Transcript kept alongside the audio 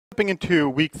jumping into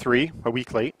week 3, a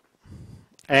week late.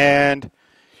 And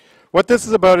what this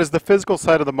is about is the physical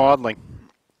side of the modeling.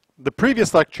 The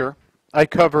previous lecture, I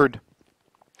covered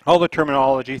all the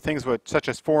terminology, things such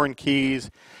as foreign keys,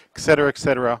 etc.,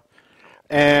 etc.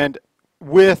 And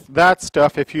with that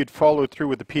stuff, if you'd followed through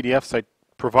with the PDFs I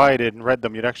provided and read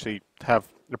them, you'd actually have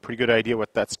a pretty good idea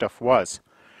what that stuff was.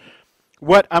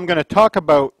 What I'm going to talk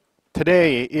about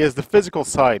today is the physical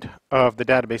side of the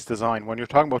database design when you're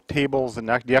talking about tables and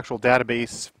the actual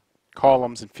database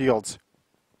columns and fields.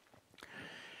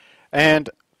 And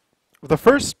the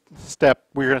first step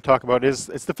we're going to talk about is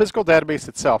the physical database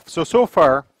itself. So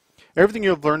far, everything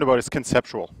you've learned about is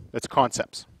conceptual. It's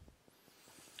concepts.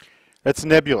 It's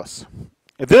nebulous.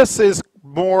 This is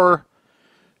more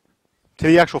to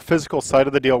the actual physical side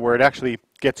of the deal where it actually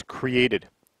gets created.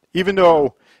 Even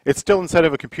though it's still inside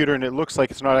of a computer and it looks like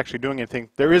it's not actually doing anything,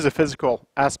 there is a physical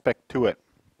aspect to it.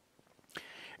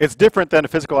 It's different than a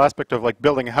physical aspect of like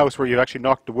building a house where you actually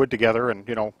knocked the wood together and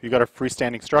you got a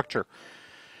freestanding structure.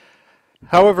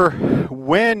 However,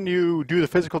 when you do the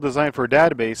physical design for a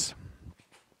database,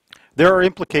 there are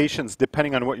implications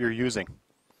depending on what you're using.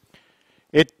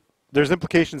 There's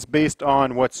implications based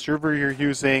on what server you're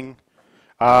using,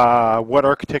 what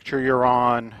architecture you're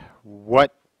on,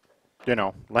 what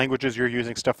languages you're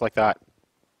using, stuff like that.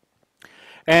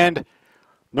 And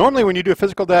normally when you do a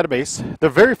physical database, the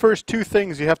very first two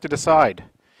things you have to decide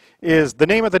is the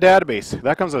name of the database.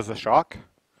 That comes as a shock.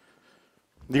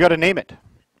 You got to name it.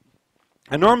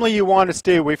 And normally you want to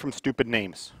stay away from stupid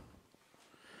names.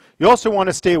 You also want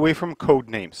to stay away from code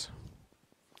names.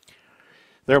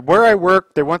 Where I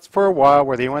worked, there once for a while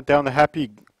where they went down the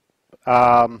happy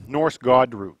Norse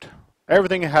god route.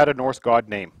 Everything had a Norse god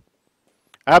name.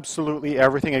 Absolutely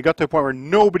everything. It got to the point where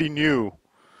nobody knew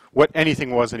what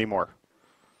anything was anymore.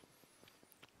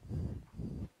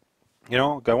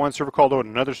 Got one server called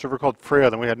Odin, another server called Freya,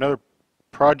 then we had another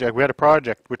project. We had a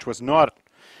project which was not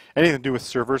anything to do with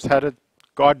servers, had a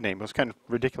god name. It was kind of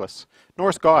ridiculous.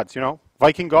 Norse gods,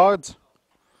 Viking gods.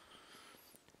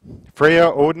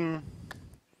 Freya, Odin,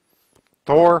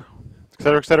 Thor,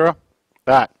 etc., etc.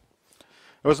 That.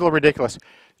 It was a little ridiculous.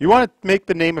 You want to make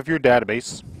the name of your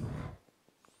database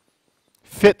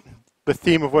fit the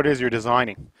theme of what it is you're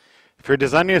designing. If you're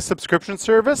designing a subscription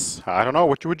service, I don't know,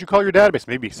 what would you call your database?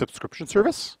 Maybe subscription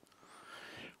service?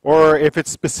 Or if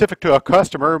it's specific to a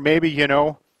customer, maybe,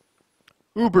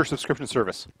 Uber subscription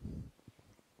service.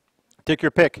 Take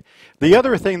your pick. The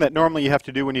other thing that normally you have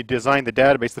to do when you design the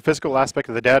database, the physical aspect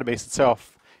of the database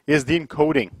itself, is the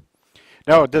encoding.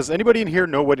 Now, does anybody in here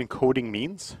know what encoding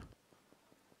means?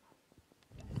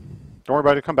 Don't worry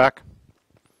about it, come back.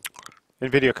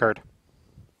 NVIDIA card.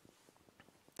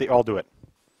 They all do it.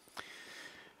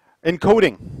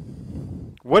 Encoding.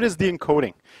 What is the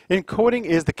encoding? Encoding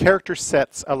is the character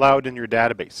sets allowed in your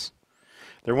database.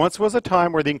 There once was a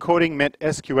time where the encoding meant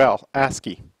SQL,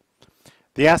 ASCII.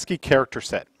 The ASCII character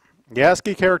set. The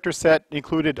ASCII character set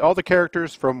included all the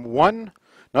characters from 1,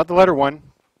 not the letter 1,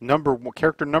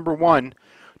 character number 1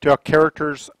 to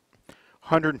characters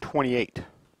 128.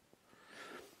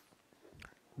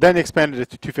 Then they expanded it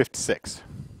to 256.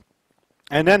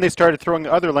 And then they started throwing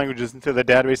other languages into the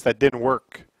database that didn't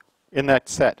work in that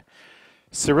set.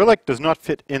 Cyrillic does not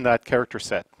fit in that character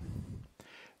set.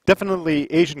 Definitely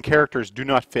Asian characters do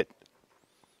not fit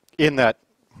in that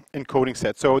encoding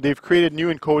set. So they've created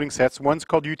new encoding sets. One's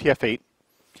called UTF-8.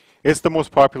 It's the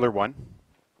most popular one.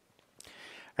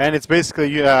 And it's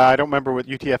basically, I don't remember what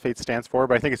UTF-8 stands for,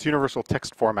 but I think it's Universal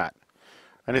Text Format.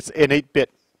 And it's an 8-bit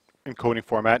encoding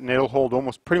format, and it'll hold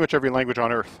almost pretty much every language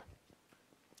on Earth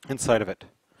inside of it.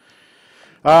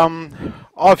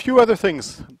 A few other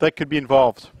things that could be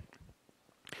involved.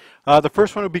 The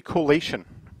first one would be collation.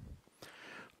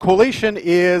 Collation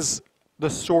is the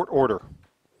sort order.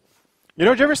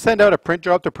 Did you ever send out a print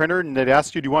job to a printer and they'd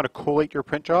ask you, do you want to collate your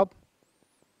print job?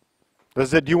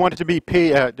 Do you want it to be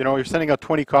you're sending out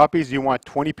 20 copies, do you want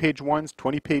 20 page 1s,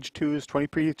 20 page 2s, 20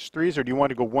 page 3s, or do you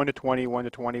want to go 1 to 20, 1 to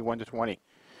 20, 1 to 20?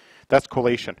 That's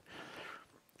collation.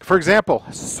 For example,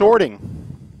 sorting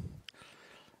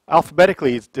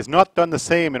alphabetically is not done the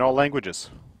same in all languages.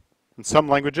 In some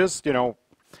languages,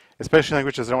 especially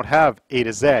languages that don't have A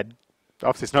to Z,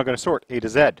 obviously it's not going to sort A to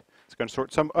Z. It's going to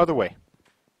sort some other way.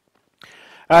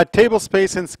 Table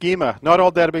space and schema. Not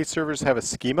all database servers have a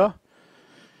schema.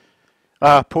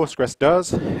 Postgres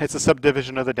does. It's a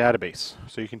subdivision of the database.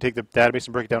 So you can take the database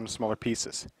and break it down into smaller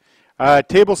pieces.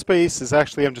 Table space is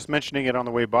actually, I'm just mentioning it on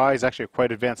the way by, is actually a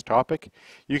quite advanced topic.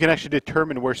 You can actually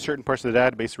determine where certain parts of the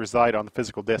database reside on the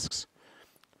physical disks.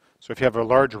 So if you have a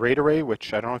large RAID array,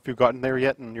 which I don't know if you've gotten there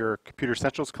yet in your Computer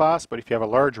Essentials class, but if you have a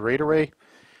large RAID array,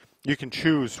 you can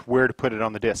choose where to put it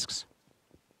on the disks.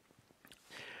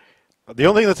 The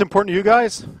only thing that's important to you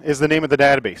guys is the name of the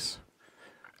database.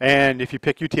 And if you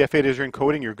pick UTF-8 as your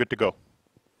encoding, you're good to go.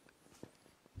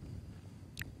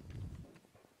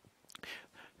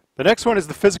 The next one is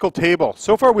the physical table.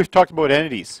 So far we've talked about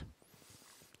entities.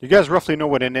 You guys roughly know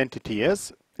what an entity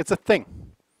is. It's a thing.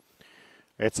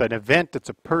 It's an event, it's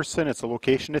a person, it's a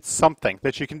location, it's something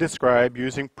that you can describe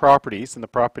using properties, and the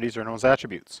properties are known as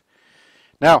attributes.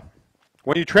 Now,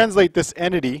 when you translate this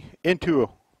entity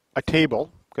into a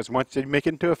table, because once you make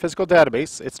it into a physical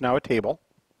database, it's now a table,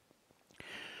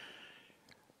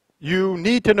 you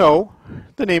need to know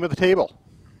the name of the table.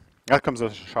 That comes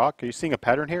as a shock. Are you seeing a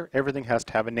pattern here? Everything has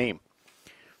to have a name.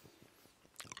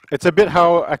 It's a bit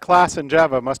how a class in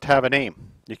Java must have a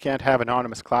name. You can't have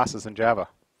anonymous classes in Java.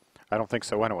 I don't think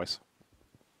so anyways.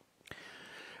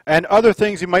 And other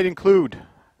things you might include.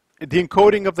 The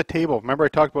encoding of the table. Remember I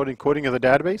talked about encoding of the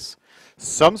database?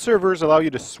 Some servers allow you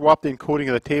to swap the encoding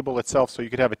of the table itself, so you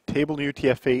could have a table in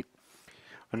UTF-8,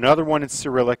 another one in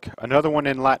Cyrillic, another one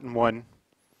in Latin 1.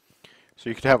 So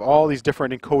you could have all these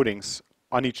different encodings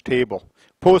on each table.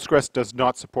 Postgres does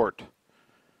not support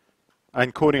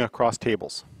encoding across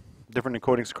tables. Different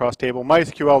encodings across table.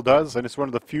 MySQL does, and it's one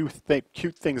of the few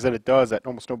cute things that it does that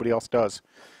almost nobody else does.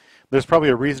 There's probably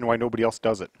a reason why nobody else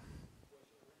does it.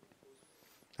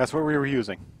 That's what we were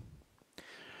using.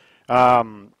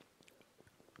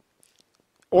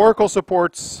 Oracle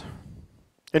supports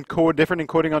different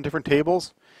encoding on different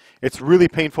tables. It's really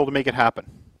painful to make it happen.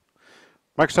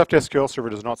 Microsoft SQL Server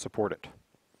does not support it.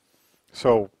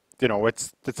 So, you know,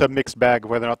 it's a mixed bag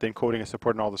of whether or not the encoding is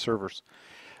supported on all the servers.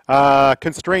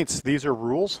 Constraints, these are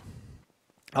rules.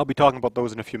 I'll be talking about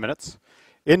those in a few minutes.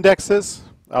 Indexes,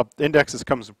 indexes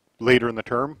comes later in the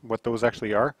term, what those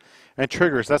actually are. And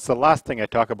triggers, that's the last thing I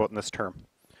talk about in this term.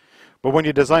 But when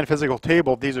you design a physical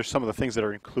table, these are some of the things that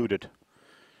are included.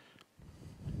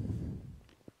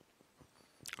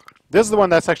 This is the one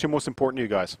that's actually most important to you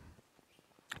guys.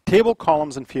 Table,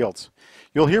 columns, and fields.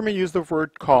 You'll hear me use the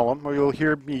word column, or you'll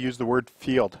hear me use the word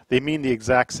field. They mean the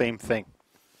exact same thing.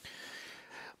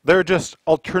 They're just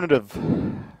alternative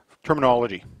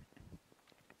terminology.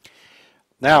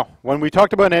 Now, when we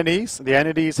talked about entities, the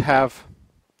entities have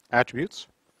attributes.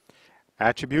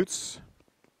 Attributes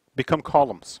become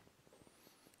columns.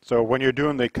 So when you're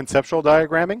doing the conceptual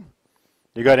diagramming,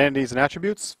 you got entities and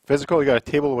attributes. Physical, you got a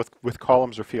table with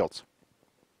columns or fields.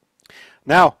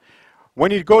 Now, when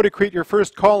you go to create your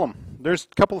first column, there's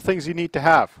a couple of things you need to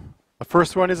have. The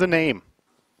first one is a name.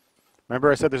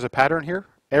 Remember I said there's a pattern here?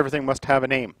 Everything must have a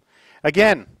name.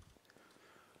 Again,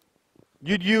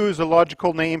 you'd use a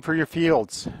logical name for your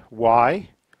fields. Why?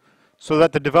 So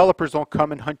that the developers don't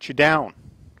come and hunt you down.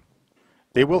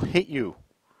 They will hate you.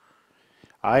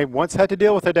 I once had to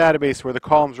deal with a database where the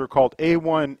columns were called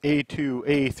A1, A2,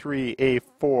 A3,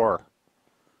 A4.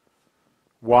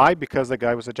 Why? Because the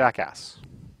guy was a jackass.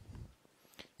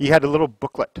 He had a little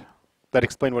booklet that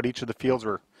explained what each of the fields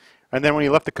were. And then when he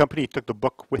left the company, he took the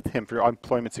book with him for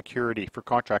employment security, for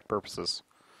contract purposes.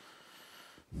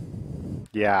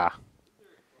 Yeah.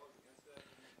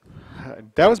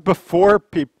 That was before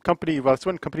that's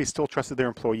when companies still trusted their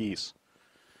employees.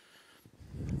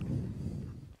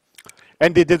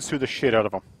 And they did sue the shit out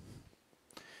of them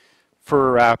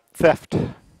for theft.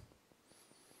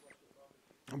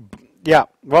 Yeah,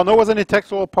 well, no, it wasn't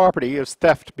intellectual property. It was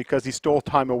theft because he stole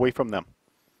time away from them.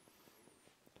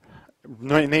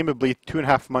 Namely,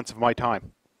 2.5 months of my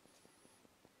time.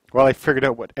 Well, I figured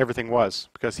out what everything was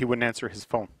because he wouldn't answer his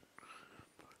phone.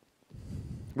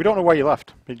 We don't know why he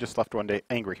left. He just left one day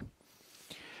angry.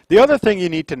 The other thing you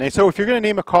need to name, so if you're going to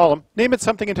name a column, name it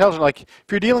something intelligent. Like if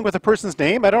you're dealing with a person's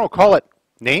name, I don't know, call it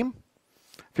name.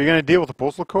 If you're going to deal with a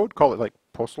postal code, call it like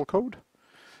postal code.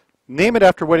 Name it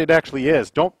after what it actually is.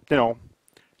 Don't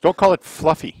call it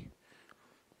fluffy.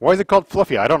 Why is it called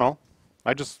fluffy? I don't know.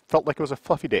 I just felt like it was a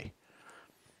fluffy day.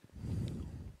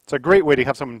 It's a great way to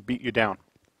have someone beat you down.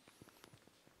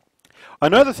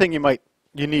 Another thing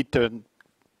you need to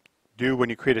do when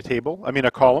you create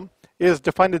a column, is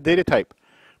define the data type.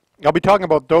 I'll be talking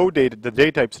about the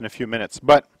data types in a few minutes,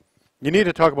 but you need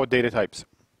to talk about data types.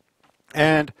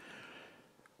 And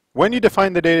when you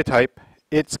define the data type,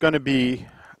 it's going to be,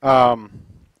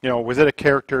 was it a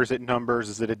character, is it numbers,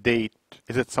 is it a date,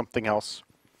 is it something else?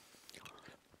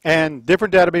 And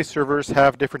different database servers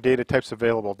have different data types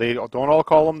available. They don't all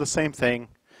call them the same thing,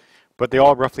 but they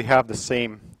all roughly have the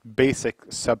same basic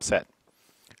subset.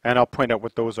 And I'll point out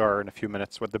what those are in a few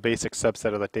minutes, what the basic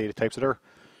subset of the data types that are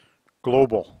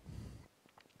global.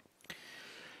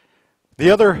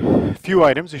 The other few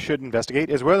items you should investigate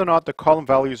is whether or not the column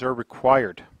values are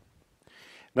required.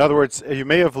 In other words, you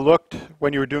may have looked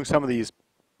when you were doing some of these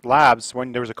labs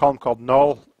when there was a column called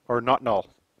null or not null.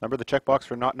 Remember the checkbox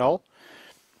for not null?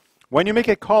 When you make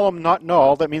a column not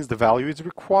null, that means the value is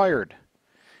required.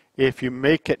 If you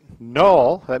make it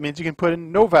null, that means you can put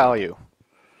in no value.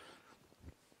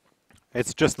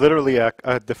 It's just literally a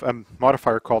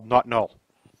modifier called not null.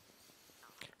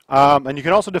 And you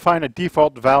can also define a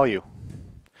default value.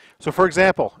 So for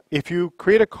example, if you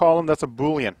create a column that's a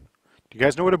Boolean, do you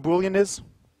guys know what a Boolean is?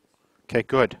 Okay,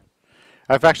 good.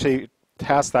 I've actually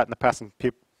tasked that in the past and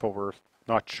people were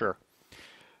not sure.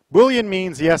 Boolean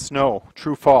means yes, no,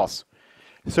 true, false.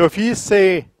 So if you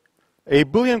say a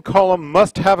Boolean column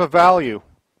must have a value,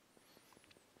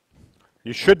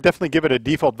 you should definitely give it a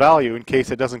default value in case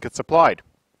it doesn't get supplied.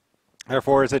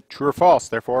 Therefore, is it true or false?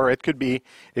 Therefore, it could be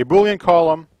a Boolean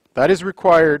column that is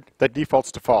required that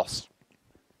defaults to false.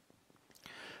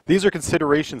 These are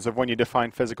considerations of when you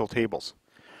define physical tables.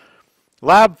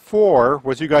 Lab 4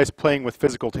 was you guys playing with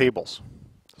physical tables.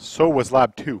 So was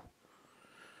Lab 2.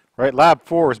 Right? Lab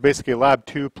 4 is basically Lab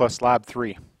 2 plus Lab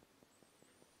 3.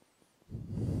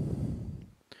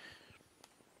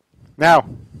 Now,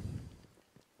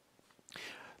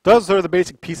 those are the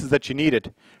basic pieces that you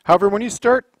needed. However, when you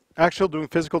start actually doing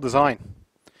physical design,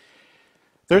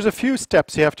 there's a few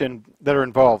steps you have to that are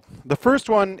involved. The first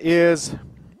one is,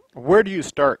 where do you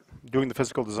start doing the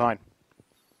physical design?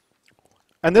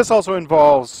 And this also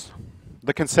involves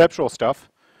the conceptual stuff.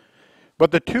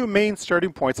 But the two main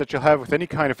starting points that you'll have with any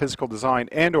kind of physical design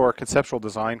and or conceptual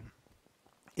design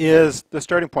is the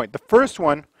starting point. The first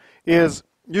one is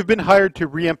you've been hired to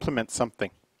re-implement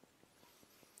something.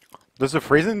 There's a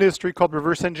phrase in the industry called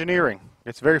reverse engineering.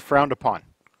 It's very frowned upon.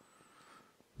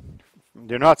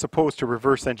 You're not supposed to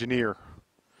reverse engineer.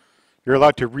 You're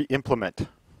allowed to re-implement.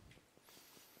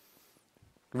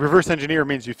 Reverse engineer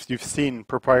means you've seen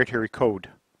proprietary code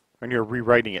and you're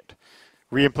rewriting it.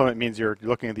 Re-implement means you're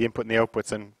looking at the input and the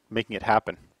outputs and making it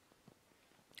happen.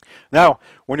 Now,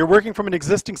 when you're working from an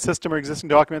existing system or existing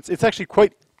documents, it's actually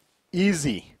quite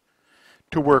easy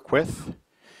to work with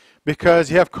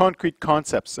because you have concrete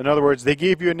concepts. In other words, they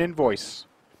gave you an invoice.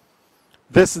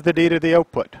 This is the data they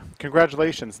output.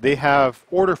 Congratulations, they have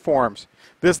order forms.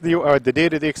 This is the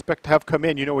data they expect to have come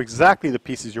in. You know exactly the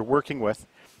pieces you're working with.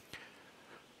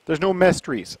 There's no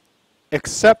mysteries,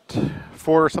 except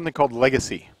for something called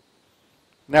legacy.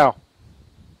 Now,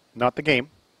 not the game.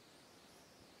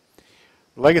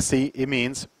 Legacy, it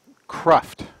means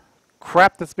cruft.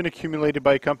 Crap that's been accumulated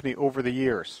by a company over the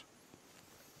years.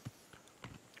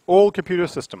 Old computer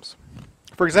systems.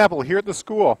 For example, here at the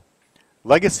school,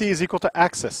 legacy is equal to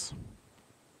access.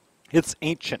 It's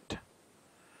ancient.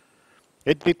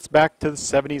 It dates back to the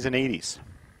 70s and 80s.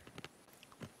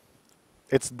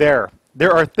 It's there.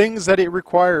 There are things that it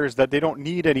requires that they don't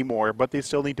need anymore, but they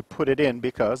still need to put it in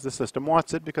because the system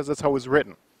wants it, because that's how it was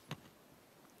written.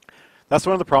 That's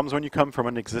one of the problems when you come from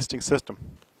an existing system.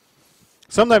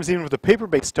 Sometimes even with the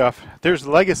paper-based stuff, there's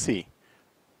legacy.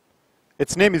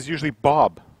 Its name is usually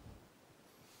Bob.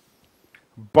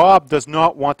 Bob does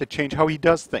not want to change how he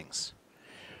does things.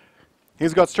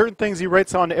 He's got certain things he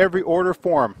writes on every order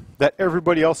form that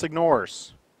everybody else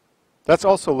ignores. That's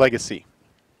also legacy.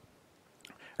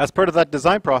 As part of that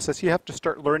design process, you have to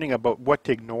start learning about what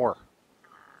to ignore.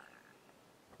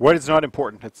 What is not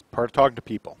important. It's part of talking to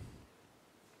people.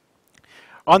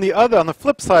 On the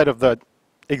flip side of the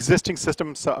existing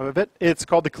system of it, it's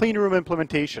called the clean room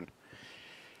implementation.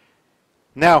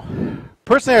 Now,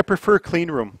 personally I prefer clean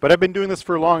room, but I've been doing this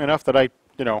for long enough that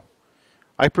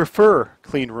I prefer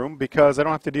clean room because I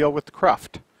don't have to deal with the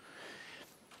cruft.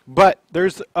 But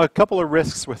there's a couple of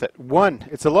risks with it. One,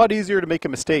 it's a lot easier to make a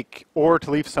mistake or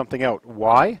to leave something out.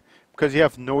 Why? Because you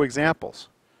have no examples.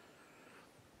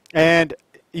 And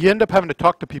you end up having to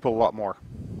talk to people a lot more.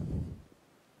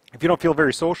 If you don't feel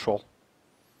very social,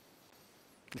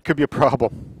 it could be a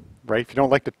problem, right?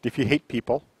 If you hate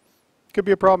people, it could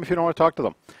be a problem if you don't want to talk to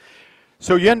them.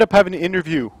 So you end up having to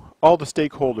interview all the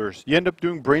stakeholders. You end up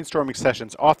doing brainstorming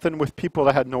sessions, often with people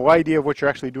that had no idea of what you're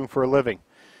actually doing for a living.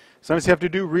 Sometimes you have to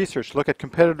do research, look at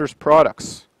competitors'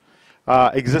 products,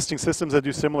 existing systems that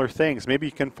do similar things. Maybe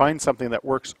you can find something that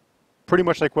works pretty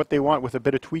much like what they want with a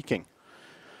bit of tweaking.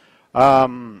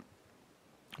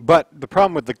 But the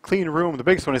problem with the clean room, the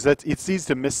biggest one, is that it's easy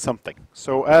to miss something.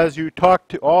 So as you talk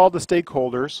to all the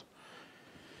stakeholders,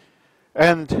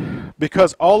 and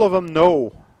because all of them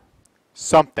know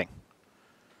something,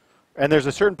 and there's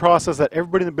a certain process that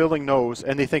everybody in the building knows,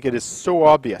 and they think it is so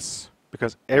obvious,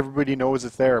 because everybody knows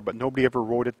it's there, but nobody ever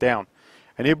wrote it down.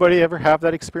 Anybody ever have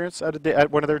that experience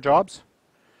at one of their jobs?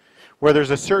 Where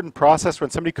there's a certain process when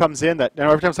somebody comes in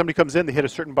every time somebody comes in, they hit a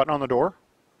certain button on the door?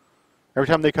 Every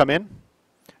time they come in,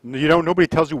 nobody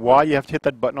tells you why you have to hit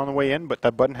that button on the way in, but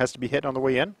that button has to be hit on the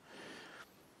way in.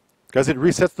 Because it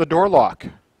resets the door lock.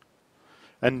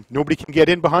 And nobody can get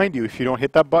in behind you if you don't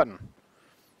hit that button.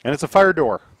 And it's a fire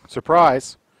door.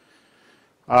 Surprise.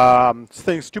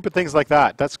 Stupid things like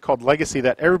that. That's called legacy,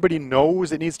 that everybody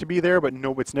knows it needs to be there, but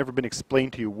no, it's never been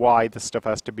explained to you why this stuff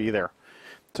has to be there.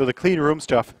 So the clean room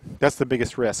stuff, that's the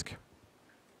biggest risk.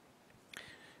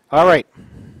 All right.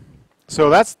 So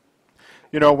that's,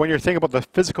 when you're thinking about the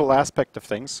physical aspect of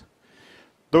things,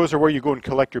 those are where you go and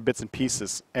collect your bits and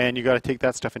pieces, and you got to take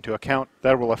that stuff into account.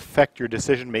 That will affect your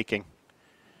decision making,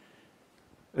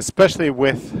 especially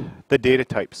with the data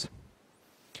types.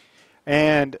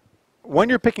 And when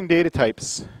you're picking data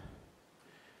types,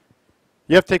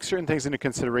 you have to take certain things into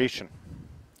consideration.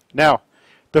 Now,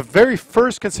 the very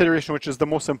first consideration, which is the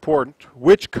most important,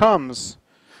 which comes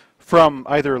from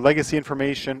either legacy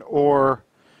information or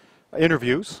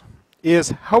interviews, is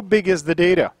how big is the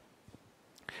data?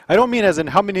 I don't mean as in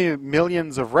how many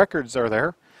millions of records are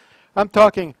there. I'm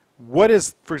talking,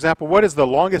 for example, what is the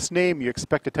longest name you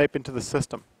expect to type into the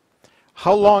system?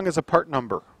 How long is a part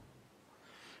number?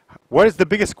 What is the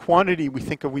biggest quantity we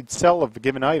think we'd sell of a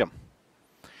given item?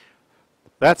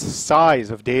 That's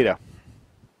size of data.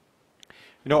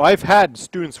 I've had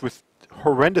students with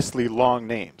horrendously long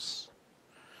names.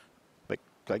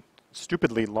 Like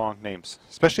stupidly long names.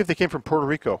 Especially if they came from Puerto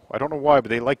Rico. I don't know why, but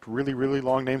they liked really, really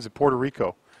long names in Puerto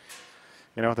Rico.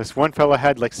 This one fella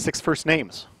had like 6 first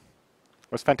names.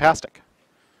 It was fantastic.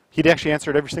 He'd actually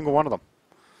answered every single one of them.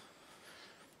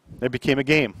 It became a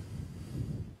game.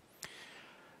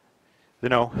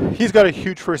 He's got a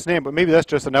huge first name, but maybe that's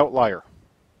just an outlier.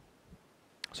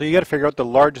 So you got to figure out the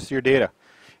largest of your data.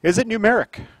 Is it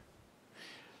numeric?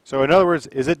 So in other words,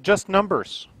 is it just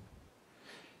numbers?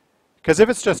 Because if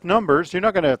it's just numbers, you're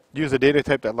not going to use a data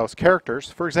type that allows characters.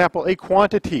 For example, a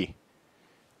quantity.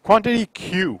 Quantity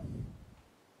Q.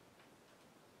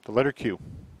 The letter Q.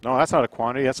 No, that's not a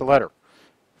quantity, that's a letter.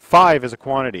 5 is a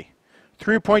quantity.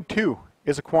 3.2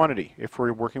 is a quantity if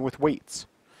we're working with weights.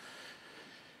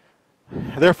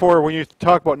 Therefore, when you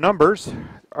talk about numbers,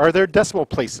 are there decimal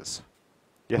places?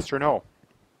 Yes or no?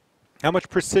 How much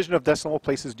precision of decimal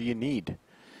places do you need?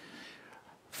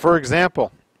 For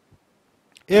example,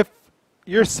 if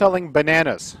you're selling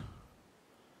bananas,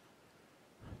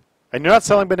 and you're not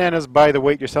selling bananas by the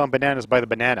weight, you're selling bananas by the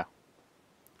banana.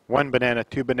 1 banana,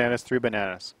 2 bananas, 3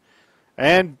 bananas.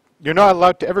 And you're not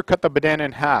allowed to ever cut the banana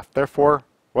in half. Therefore,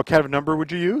 what kind of number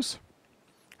would you use?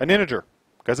 An integer,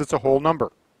 because it's a whole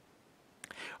number.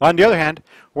 On the other hand,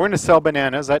 we're going to sell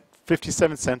bananas at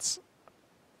 57 cents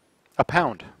a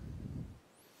pound.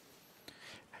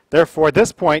 Therefore, at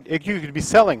this point, you could be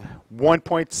selling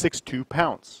 1.62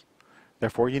 pounds.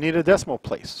 Therefore, you need a decimal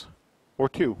place, or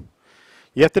 2.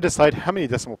 You have to decide how many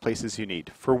decimal places you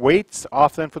need. For weights,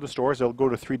 often for the stores, they'll go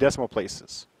to 3 decimal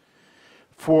places.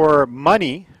 For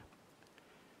money,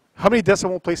 how many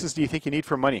decimal places do you think you need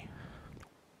for money?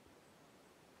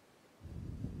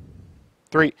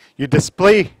 3. You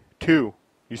display 2.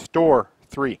 You store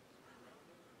 3.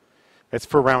 It's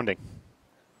for rounding.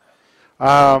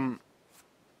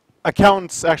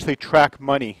 Accountants actually track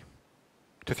money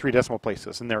to 3 decimal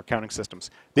places in their accounting systems.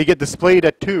 They get displayed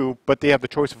at 2, but they have the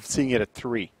choice of seeing it at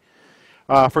 3.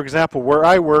 For example, where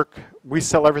I work, we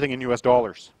sell everything in US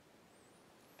dollars.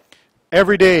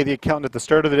 Every day, the accountant at the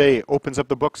start of the day opens up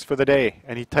the books for the day,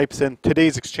 and he types in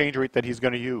today's exchange rate that he's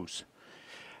going to use.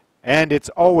 And it's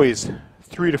always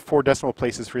 3 to 4 decimal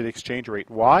places for the exchange rate.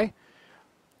 Why?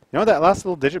 That last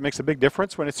little digit makes a big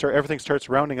difference when everything starts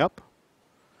rounding up.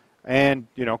 And,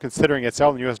 considering it's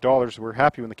all in US dollars, we're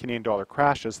happy when the Canadian dollar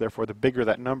crashes. Therefore, the bigger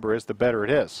that number is, the better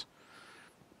it is.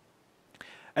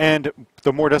 And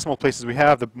the more decimal places we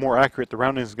have, the more accurate the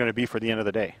rounding is going to be for the end of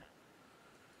the day.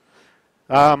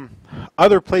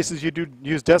 Other places you do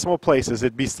use decimal places,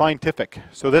 it'd be scientific.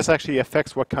 So this actually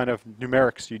affects what kind of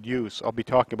numerics you'd use. I'll be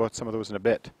talking about some of those in a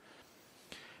bit.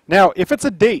 Now, if it's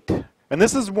a date, and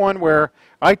this is one where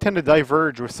I tend to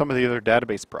diverge with some of the other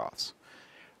database profs.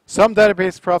 Some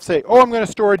database profs say, oh, I'm going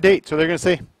to store a date. So they're going to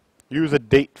say, use a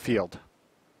date field.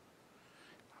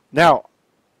 Now,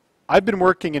 I've been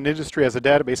working in industry as a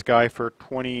database guy for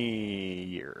 20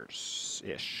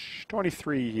 years-ish.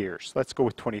 23 years. Let's go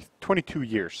with 22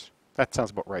 years. That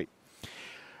sounds about right.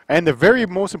 And the very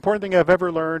most important thing I've ever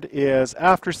learned is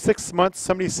after 6 months,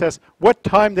 somebody says, what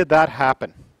time did that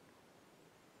happen?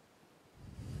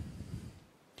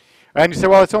 And you say,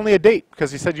 well, it's only a date,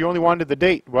 because he said you only wanted the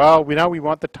date. Well, now we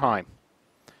want the time.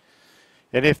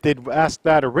 And if they'd asked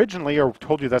that originally or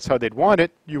told you that's how they'd want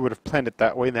it, you would have planned it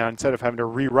that way now instead of having to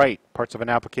rewrite parts of an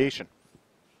application.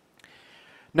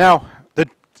 Now, the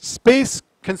space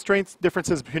constraints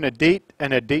differences between a date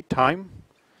and a date time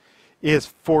is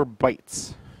 4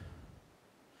 bytes.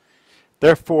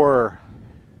 Therefore,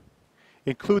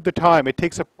 include the time. It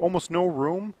takes up almost no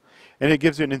room, and it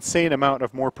gives you an insane amount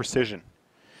of more precision.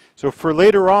 So for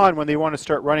later on, when they want to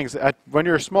start running, when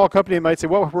you're a small company, you might say,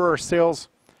 what were our sales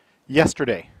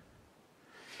yesterday?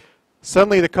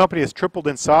 Suddenly the company has tripled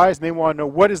in size, and they want to know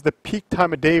what is the peak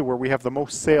time of day where we have the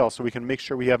most sales so we can make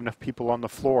sure we have enough people on the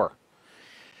floor.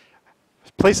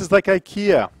 Places like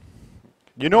IKEA,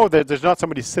 you know that there's not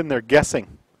somebody sitting there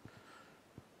guessing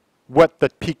what the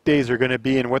peak days are going to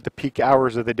be and what the peak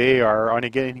hours of the day are on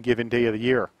any given day of the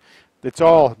year. It's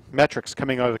all metrics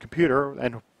coming out of the computer,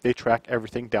 and they track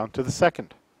everything down to the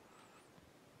second.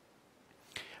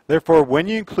 Therefore, when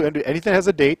you include anything that has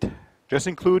a date, just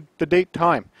include the date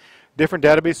time. Different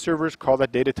database servers call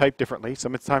that data type differently.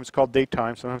 Sometimes called date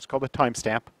time, sometimes called a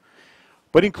timestamp.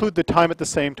 But include the time at the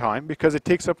same time because it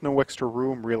takes up no extra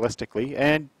room realistically,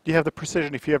 and you have the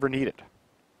precision if you ever need it.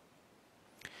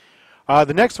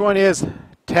 The next one is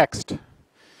text.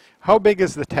 How big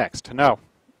is the text? Now,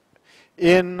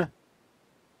 in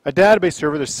a database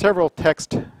server, there's several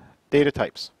text data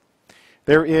types.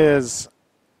 There is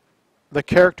the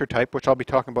character type, which I'll be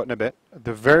talking about in a bit,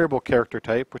 the variable character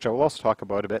type, which I will also talk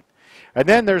about a bit, and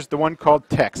then there's the one called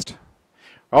text,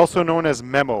 also known as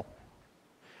memo.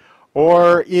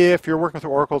 Or if you're working with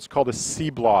Oracle, it's called a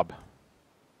C-blob.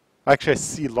 Actually, a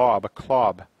C-lob, a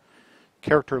clob,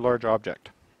 character large object.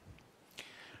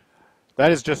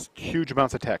 That is just huge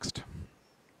amounts of text.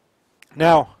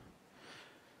 Now,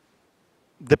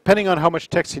 depending on how much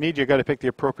text you need, you've got to pick the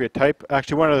appropriate type.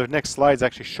 Actually, one of the next slides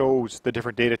actually shows the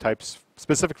different data types,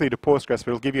 specifically to Postgres, but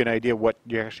it'll give you an idea what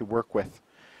you actually work with.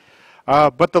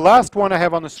 But the last one I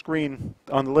have on the screen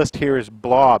on the list here is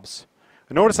blobs.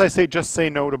 And notice I just say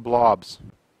no to blobs.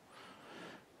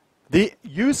 The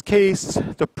use case,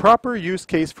 the proper use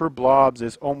case for blobs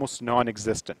is almost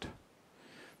non-existent.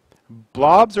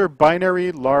 Blobs are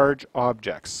binary large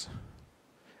objects.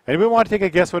 Anybody want to take a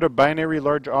guess what a binary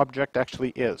large object actually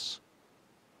is?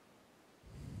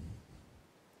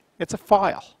 It's a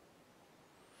file.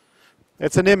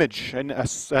 It's an image, an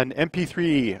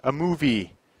MP3, a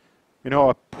movie, you know,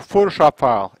 a Photoshop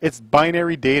file. It's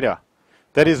binary data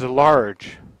that is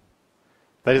large.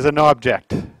 That is an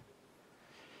object.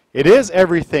 It is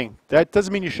everything. That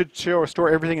doesn't mean you should store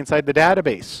everything inside the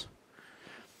database.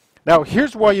 Now,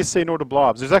 here's why you say no to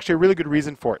blobs. There's actually a really good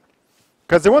reason for it.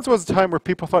 Because there once was a time where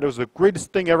people thought it was the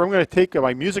greatest thing ever. I'm going to take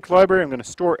my music library, I'm going to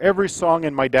store every song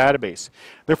in my database.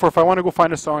 Therefore, if I want to go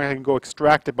find a song, I can go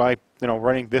extract it by,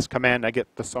 running this command, I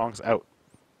get the songs out.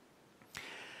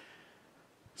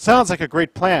 Sounds like a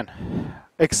great plan.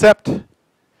 Except,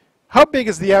 how big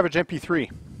is the average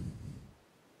MP3?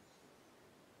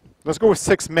 Let's go with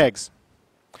 6 megs.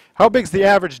 How big is the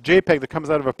average JPEG that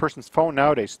comes out of a person's phone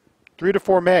nowadays? 3 to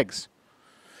 4 megs.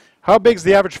 How big is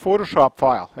the average Photoshop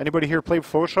file? Anybody here play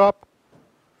Photoshop?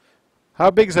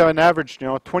 How big is an average,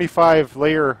 25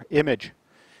 layer image?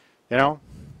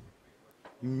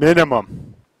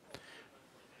 Minimum.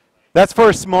 That's for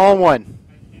a small one.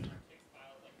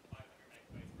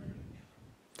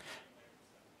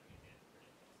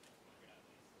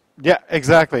 Yeah,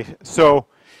 exactly. So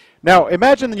now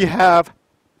imagine that you have,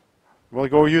 we'll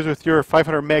go use with your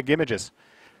 500 meg images.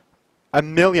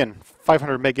 1,000,000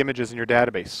 500 meg images in your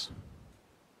database.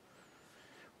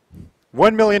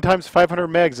 1,000,000 times 500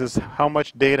 megs is how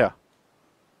much data?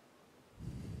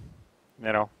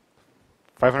 500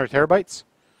 terabytes?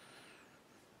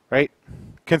 Right?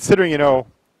 Considering,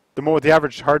 the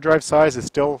average hard drive size is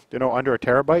still, under a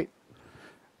terabyte.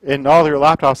 In all your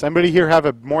laptops, anybody here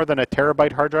have more than a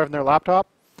terabyte hard drive in their laptop?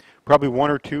 Probably 1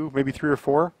 or 2, maybe 3 or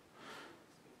 4.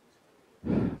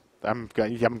 I'm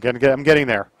getting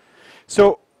there.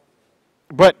 So,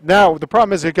 but now the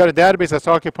problem is you've got a database that's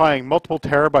occupying multiple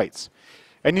terabytes.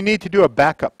 And you need to do a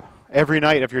backup every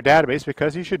night of your database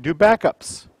because you should do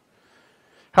backups.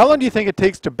 How long do you think it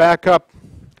takes to back up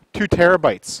 2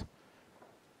 terabytes?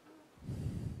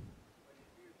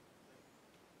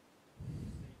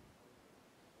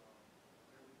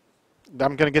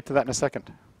 I'm going to get to that in a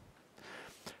second.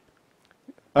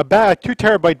 A 2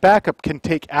 terabyte backup can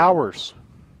take hours.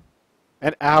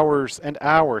 And hours and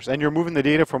hours, and you're moving the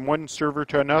data from one server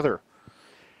to another.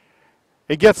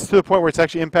 It gets to the point where it's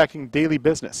actually impacting daily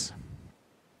business.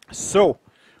 So,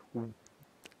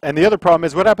 and the other problem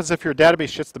is, what happens if your database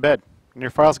shits the bed and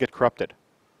your files get corrupted?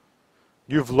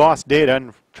 You've lost data,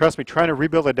 and trust me, trying to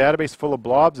rebuild a database full of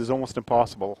blobs is almost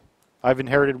impossible. I've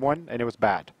inherited one, and it was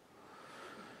bad.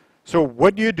 So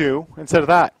what do you do instead of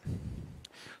that?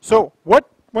 So what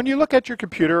when you look at your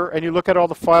computer and you look at all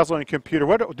the files on your computer,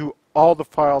 what do all the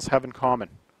files have in common?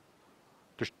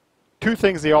 There's two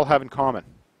things they all have in common.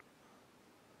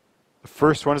 The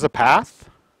first one is a path.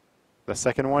 The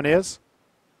second one is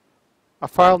a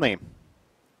file name.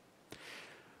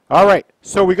 All right,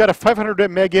 so we got a 500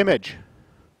 meg image.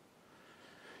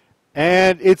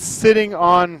 And it's sitting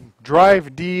on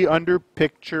drive D under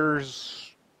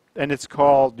pictures, and it's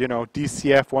called, you know,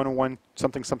 DCF 101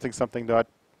 something something something dot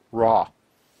raw.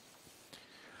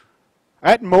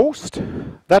 At most,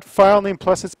 that file name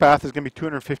plus its path is going to be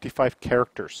 255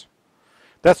 characters.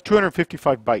 That's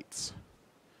 255 bytes.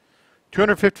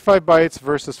 255 bytes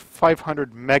versus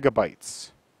 500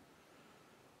 megabytes.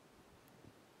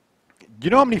 Do you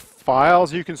know how many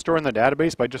files you can store in the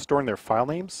database by just storing their file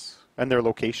names and their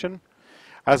location,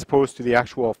 as opposed to the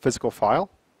actual physical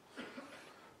file?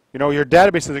 You know, your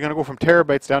databases are going to go from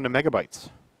terabytes down to megabytes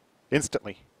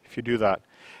instantly if you do that.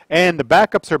 And the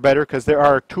backups are better because there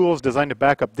are tools designed to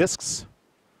back up disks.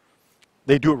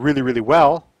 They do it really, really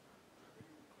well.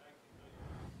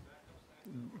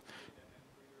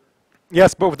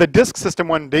 Yes, but with the disk system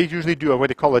one, they usually do what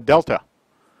they call a delta.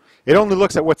 It only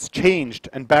looks at what's changed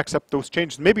and backs up those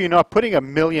changes. Maybe you're not putting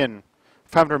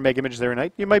 1,500 meg images there a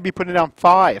night. You might be putting down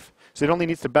 5. So it only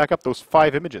needs to back up those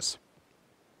 5 images.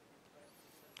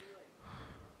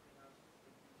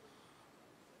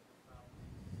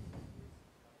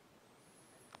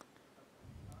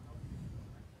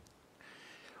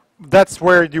 That's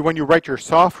where when you write your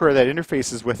software that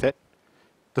interfaces with it,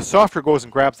 the software goes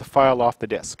and grabs the file off the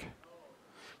disk.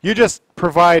 You just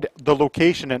provide the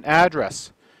location and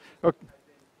address. Okay.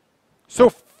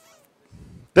 So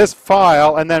this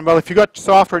file, and then, well, if you got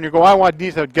software and you go,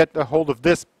 need to get a hold of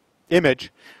this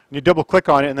image, and you double click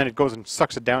on it, and then it goes and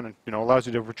sucks it down and, you know, allows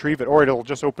you to retrieve it, or it'll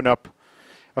just open up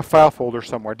a file folder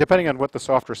somewhere, depending on what the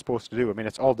software is supposed to do. I mean,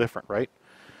 it's all different, right?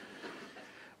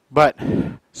 But,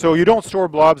 so you don't store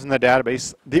blobs in the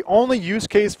database. The only use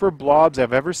case for blobs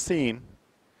I've ever seen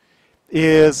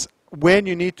is when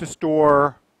you need to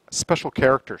store special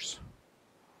characters.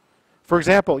 For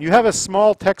example, you have a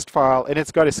small text file and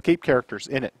it's got escape characters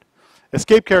in it.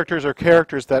 Escape characters are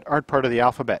characters that aren't part of the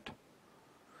alphabet.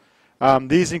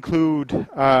 These include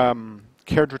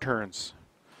carriage returns.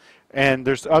 And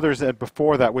there's others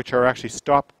before that which are actually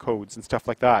stop codes and stuff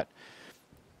like that.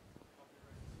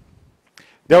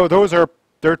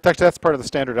 That's part of the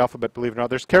standard alphabet, believe it or not.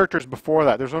 There's characters before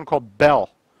that. There's one called bell.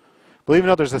 Believe it or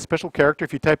not, there's a special character.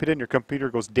 If you type it in, your computer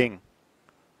goes ding.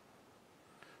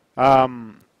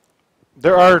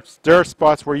 There are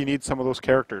spots where you need some of those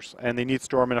characters, and they need to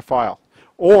store them in a file.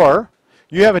 Or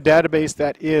you have a database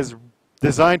that is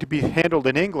designed to be handled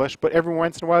in English, but every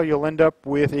once in a while you'll end up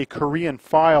with a Korean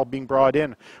file being brought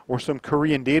in, or some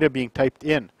Korean data being typed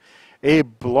in. A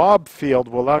blob field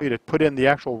will allow you to put in the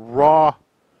actual raw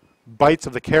bytes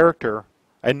of the character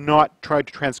and not try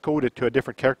to transcode it to a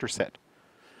different character set.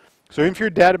 So if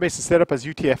your database is set up as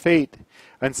UTF-8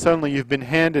 and suddenly you've been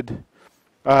handed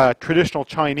traditional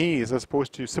Chinese as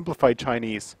opposed to simplified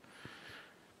Chinese,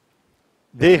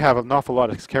 they have an awful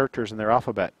lot of characters in their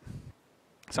alphabet.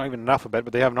 It's not even an alphabet,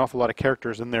 but they have an awful lot of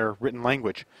characters in their written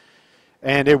language.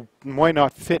 And it might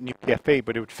not fit in UTF-8,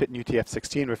 but it would fit in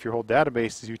UTF-16. If your whole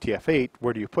database is UTF-8,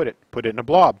 where do you put it? Put it in a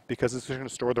blob, because it's going to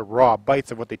store the raw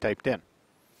bytes of what they typed in.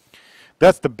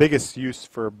 That's the biggest use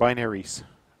for binary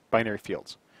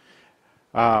fields.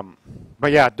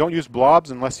 But yeah, don't use blobs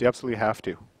unless you absolutely have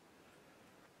to.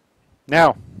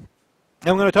 Now,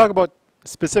 I'm going to talk about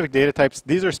specific data types.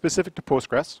 These are specific to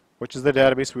Postgres, which is the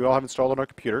database we all have installed on our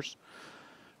computers,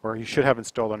 or you should have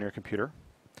installed on your computer.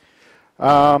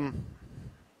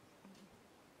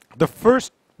 The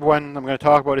first one I'm going to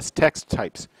talk about is text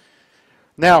types.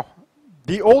 Now,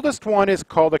 the oldest one is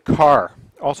called a char,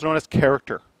 also known as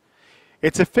character.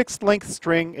 It's a fixed length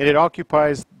string and it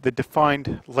occupies the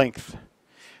defined length.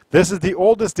 This is the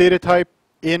oldest data type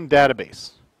in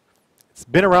database. It's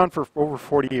been around for over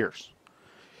 40 years.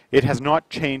 It has not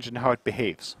changed in how it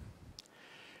behaves.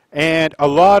 And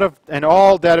all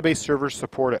database servers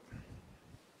support it.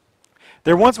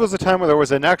 There once was a time where there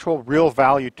was an actual real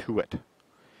value to it.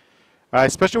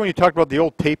 Especially when you talk about the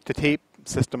old tape-to-tape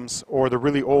systems or the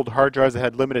really old hard drives that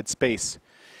had limited space.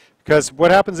 Because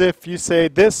what happens if you say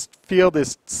this field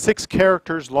is 6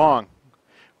 characters long?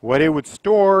 What it would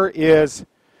store is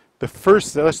the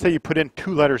first, let's say you put in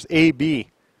 2 letters, A, B.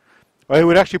 Well, it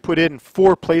would actually put in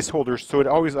 4 placeholders, so it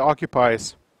always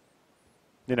occupies,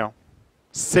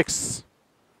 6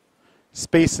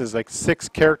 spaces, like 6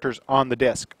 characters on the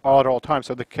disk all at all times.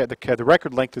 So the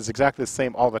record length is exactly the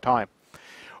same all the time.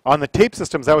 On the tape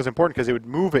systems, that was important because it would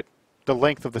move it the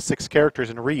length of the 6 characters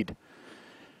in read.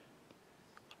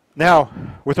 Now,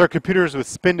 with our computers with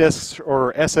spin disks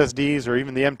or SSDs or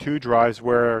even the M2 drives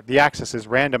where the access is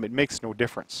random, it makes no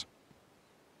difference.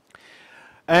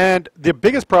 And the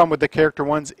biggest problem with the character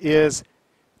ones is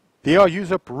they all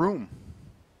use up room.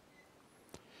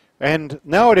 And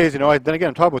nowadays, you know, then again,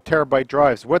 I'm talking about terabyte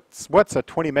drives. What's a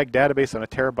 20 meg database on a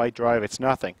terabyte drive? It's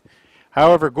nothing.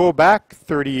 However, go back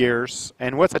 30 years,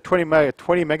 and what's a 20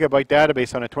 megabyte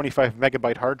database on a 25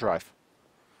 megabyte hard drive?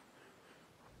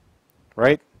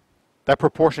 Right? That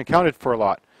proportion counted for a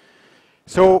lot.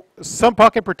 So some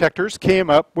pocket protectors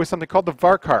came up with something called the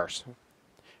varchars,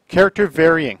 character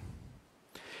varying.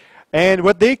 And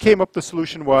what they came up with the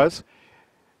solution was,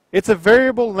 it's a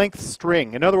variable length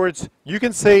string. In other words, you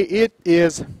can say it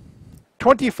is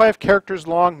 25 characters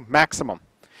long maximum.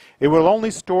 It will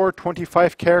only store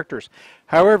 25 characters.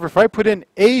 However, if I put in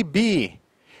AB,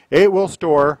 it'll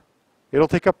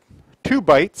take up 2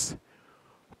 bytes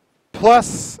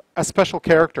plus a special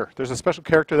character. There's a special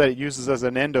character that it uses as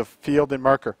an end of field and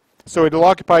marker. So it'll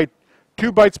occupy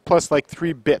 2 bytes plus like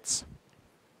 3 bits.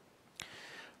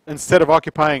 Instead of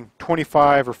occupying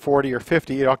 25 or 40 or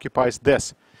 50, it occupies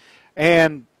this.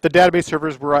 And the database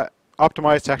servers were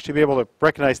optimized to actually be able to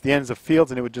recognize the ends of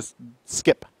fields, and it would just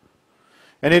skip.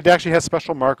 And it actually has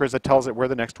special markers that tells it where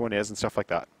the next one is and stuff like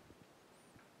that.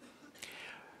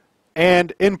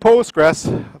 And in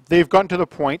Postgres, they've gotten to the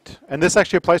point, and this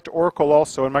actually applies to Oracle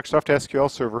also and Microsoft SQL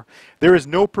Server, there is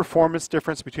no performance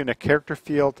difference between a character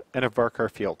field and a varchar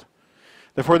field.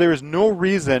 Therefore, there is no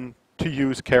reason to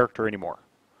use character anymore.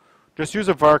 Just use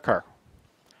a varchar.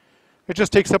 It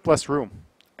just takes up less room.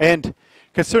 And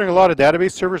considering a lot of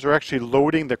database servers are actually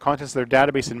loading the contents of their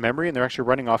database in memory and they're actually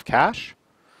running off cache,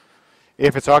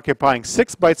 if it's occupying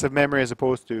 6 bytes of memory as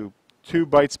opposed to 2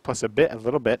 bytes plus a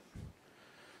little bit,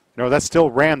 you know, that's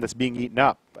still RAM that's being eaten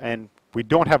up. And we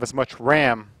don't have as much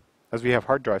RAM as we have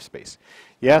hard drive space.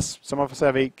 Yes, some of us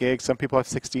have 8 gigs, some people have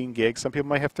 16 gigs, some people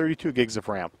might have 32 gigs of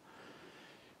RAM.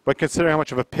 But considering how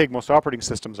much of a pig most operating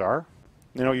systems are,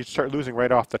 you know, you start losing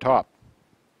right off the top.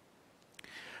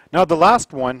 Now the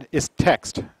last one is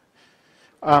text.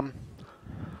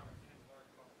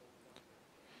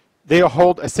 They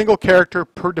hold a single character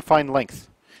per defined length.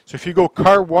 So if you go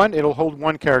car1, it'll hold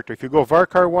 1 character. If you go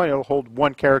varchar1, it'll hold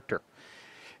 1 character.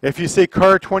 If you say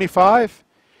car25,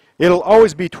 it'll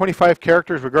always be 25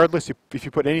 characters regardless if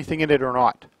you put anything in it or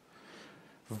not.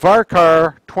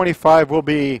 Varchar25 will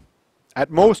be at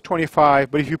most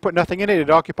 25, but if you put nothing in it, it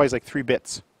occupies like 3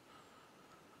 bits.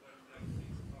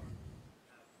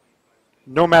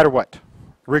 No matter what.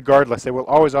 Regardless, it will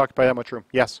always occupy that much room.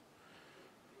 Yes?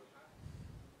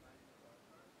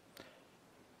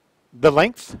 The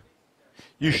length?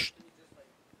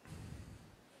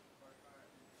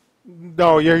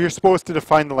 No, you're supposed to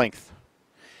define the length.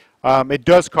 It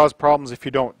does cause problems if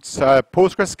you don't.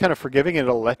 Postgres is kind of forgiving and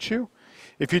it'll let you.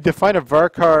 If you define a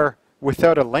varchar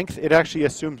without a length, it actually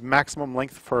assumes maximum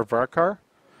length for a varchar,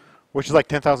 which is like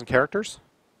 10,000 characters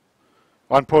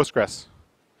on Postgres.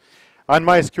 On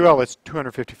MySQL, it's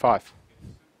 255.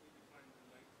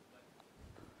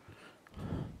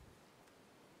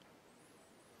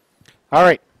 All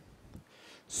right.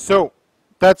 So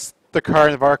that's the car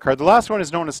and the varchar. The last one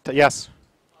is known as yes.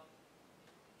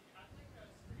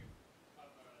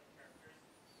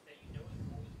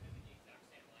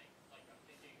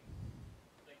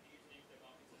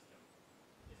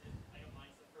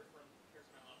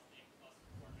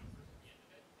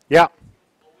 Yeah.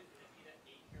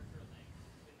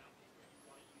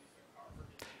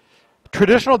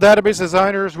 Traditional database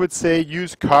designers would say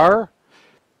use car.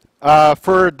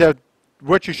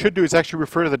 What you should do is actually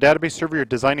refer to the database server you're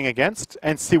designing against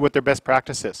and see what their best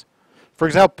practice is. For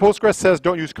example, Postgres says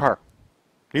don't use car.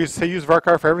 You say use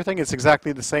varchar for everything, it's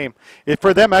exactly the same.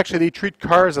 For them, actually, they treat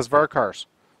cars as varchars.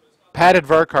 Padded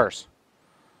varchars.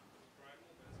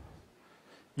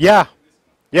 Yeah.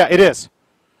 Yeah, it is.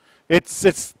 And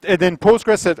then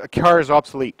Postgres said a car is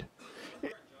obsolete.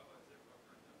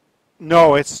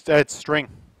 No, it's string.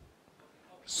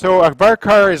 So a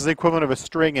varchar is the equivalent of a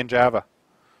string in Java.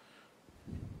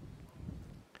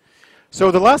 So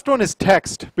the last one is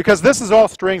text, because this is all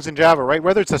strings in Java, right?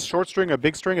 Whether it's a short string or a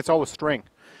big string, it's all a string.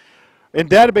 In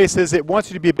databases, it wants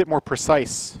you to be a bit more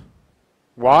precise.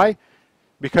 Why?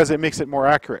 Because it makes it more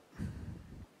accurate.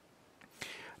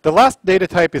 The last data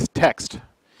type is text.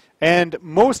 And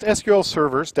most SQL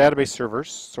servers, database servers,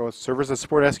 so servers that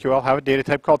support SQL, have a data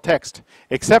type called text.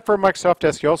 Except for Microsoft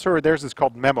SQL Server, theirs is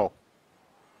called memo.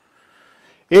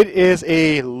 It is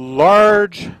a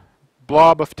large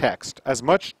blob of text, as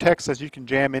much text as you can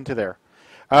jam into there.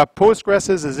 Postgres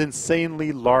is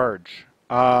insanely large.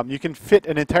 You can fit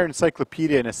an entire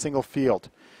encyclopedia in a single field.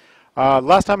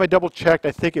 Last time I double checked,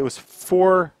 I think it was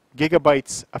 4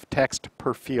 gigabytes of text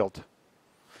per field.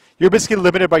 You're basically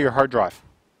limited by your hard drive.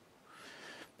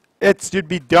 You'd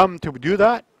be dumb to do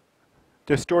that,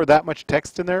 to store that much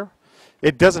text in there.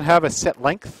 It doesn't have a set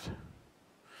length,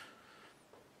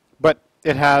 but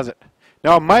it has it.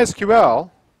 Now MySQL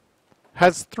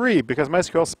has 3 because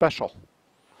MySQL is special.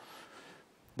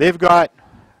 They've got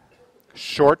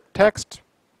short text,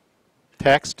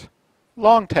 text,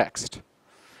 long text.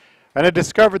 And I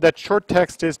discovered that short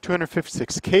text is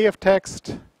 256K of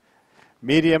text,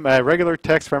 medium, regular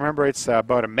text, if I remember it's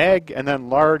about a meg, and then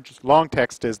long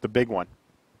text is the big one.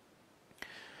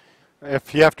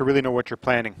 If you have to really know what you're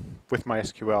planning with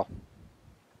MySQL. All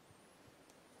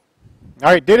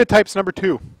right, data types number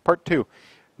 2, part 2.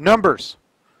 Numbers.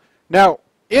 Now,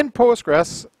 in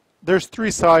Postgres, there's 3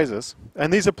 sizes,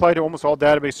 and these apply to almost all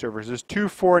database servers. There's 2,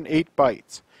 4, and 8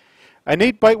 bytes. An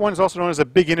 8-byte one is also known as a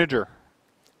big integer.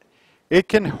 It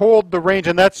can hold the range,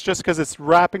 and that's just because it's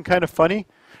wrapping kind of funny.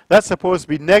 That's supposed to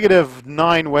be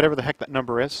 -9, whatever the heck that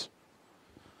number is,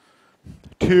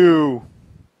 to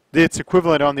its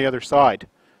equivalent on the other side.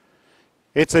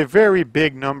 It's a very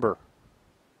big number.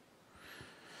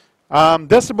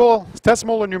 Decimal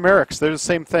or numerics, they're the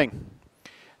same thing.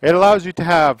 It allows you to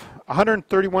have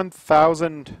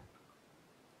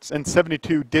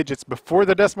 131,072 digits before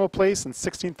the decimal place and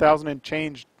 16,000 and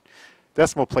change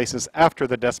decimal places after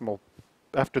the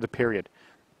period.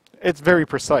 It's very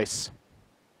precise.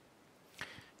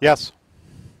 Yes?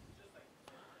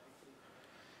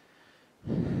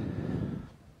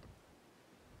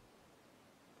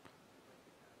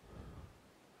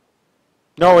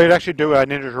 No, it'd actually do an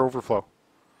integer overflow.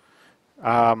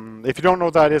 If you don't know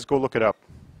what that is, go look it up.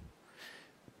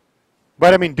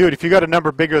 But I mean, dude, if you got a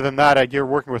number bigger than that, you're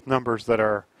working with numbers that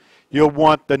are, you'll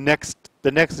want the next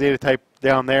data type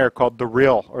down there called the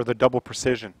real or the double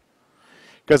precision,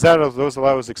 because those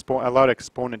allows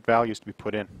exponent values to be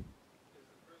put in.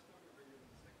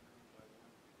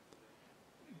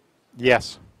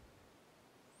 Yes.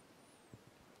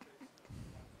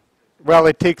 Well,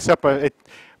 it takes up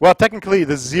well, technically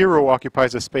the 0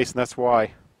 occupies a space, and that's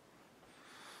why.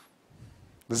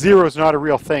 The 0 is not a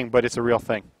real thing, but it's a real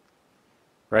thing,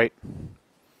 right?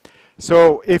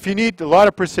 So if you need a lot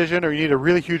of precision or you need a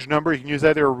really huge number, you can use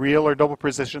either a real or double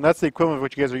precision. That's the equivalent of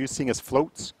what you guys are seeing as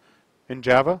floats in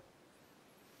Java.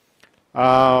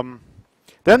 Then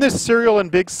there's serial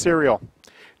and big serial.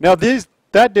 Now that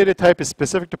data type is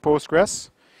specific to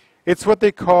Postgres. It's what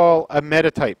they call a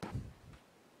meta type.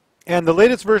 And the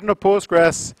latest version of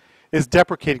Postgres is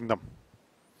deprecating them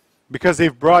because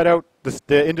they've brought out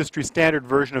the industry standard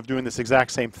version of doing this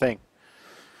exact same thing.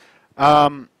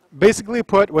 Basically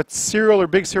put, what serial or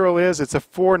big serial is, it's a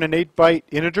 4 and an 8-byte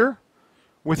integer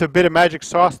with a bit of magic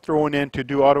sauce thrown in to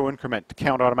do auto increment, to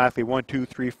count automatically 1, 2,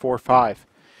 3, 4, 5.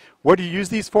 What do you use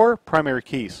these for? Primary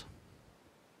keys.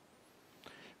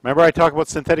 Remember I talked about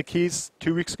synthetic keys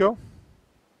 2 weeks ago?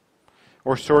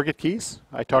 Or surrogate keys?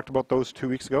 I talked about those 2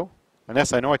 weeks ago. And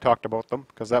yes, I know I talked about them,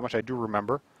 because that much I do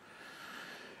remember.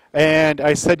 And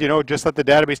I said, you know, just let the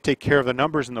database take care of the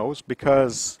numbers in those,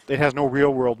 because it has no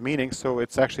real-world meaning, so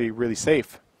it's actually really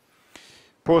safe.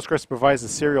 Postgres provides the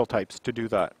serial types to do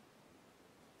that.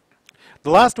 The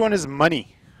last one is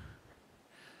money.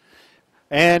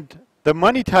 And the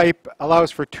money type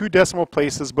allows for 2 decimal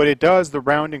places, but it does the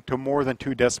rounding to more than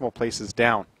 2 decimal places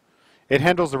down. It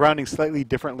handles the rounding slightly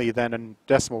differently than a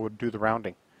decimal would do the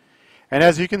rounding. And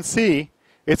as you can see,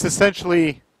 it's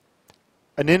essentially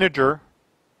an integer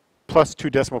plus 2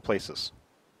 decimal places.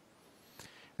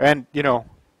 And, you know,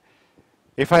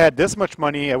 if I had this much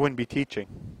money, I wouldn't be teaching.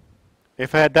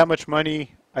 If I had that much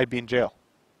money, I'd be in jail.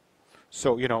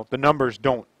 So, you know, the numbers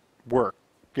don't work.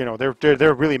 You know,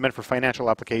 they're really meant for financial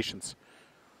applications.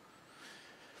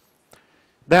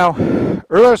 Now,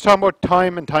 earlier I was talking about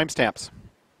time and timestamps.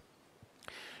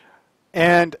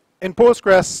 And in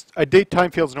Postgres, a date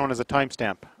time field is known as a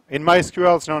timestamp. In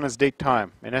MySQL, it's known as date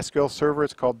time. In SQL Server,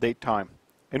 it's called date time.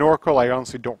 In Oracle, I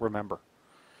honestly don't remember.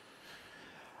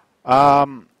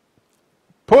 Postgres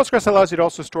allows you to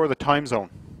also store the time zone.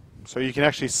 So you can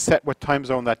actually set what time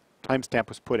zone that timestamp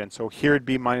was put in. So here it'd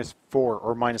be -4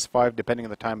 or -5, depending on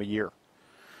the time of year.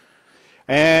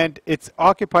 And it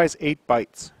occupies 8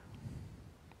 bytes.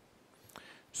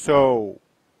 So,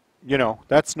 you know,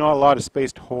 that's not a lot of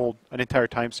space to hold an entire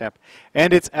timestamp.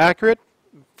 And it's accurate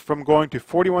from going to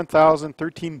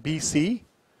 41,013 BC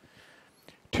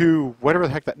to whatever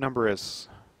the heck that number is,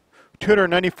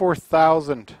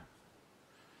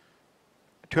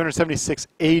 294,276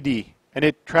 AD, and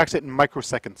it tracks it in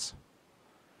microseconds.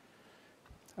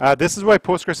 This is why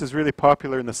Postgres is really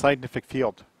popular in the scientific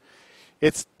field.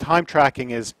 its time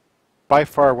tracking is by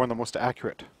far one of the most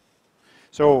accurate.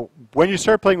 So when you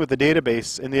start playing with the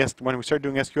database, when we start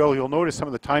doing SQL, you'll notice some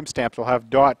of the timestamps will have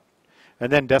dot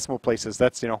and then decimal places.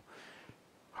 That's,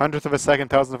 hundredth of a second,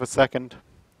 thousandth of a second.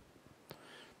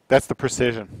 That's the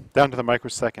precision, down to the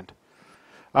microsecond.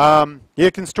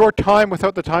 You can store time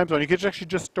without the time zone. You can actually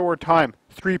just store time,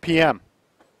 3 p.m.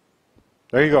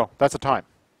 There you go, that's a time.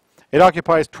 It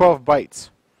occupies 12 bytes.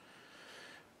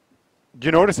 Do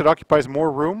you notice it occupies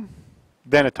more room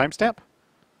than a timestamp?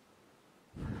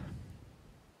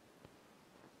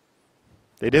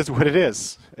 It is what it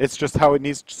is. It's just how it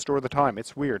needs to store the time.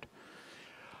 It's weird.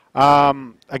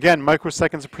 Again,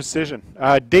 microseconds of precision.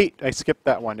 Date, I skipped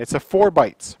that one. It's a 4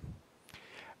 bytes.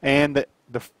 And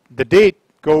the date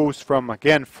goes from,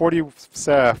 again,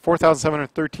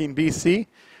 4,713 BC.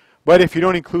 But if you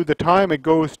don't include the time, it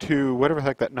goes to whatever the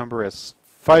heck that number is,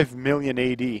 5 million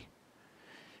AD.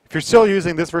 If you're still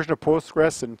using this version of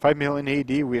Postgres in 5 million AD,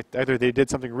 either they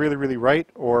did something really, really right,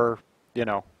 or,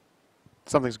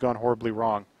 something's gone horribly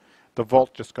wrong. The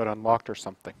vault just got unlocked or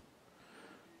something.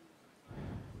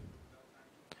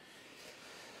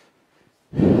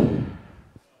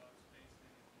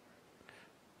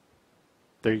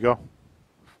 There you go.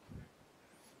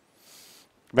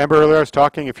 Remember earlier I was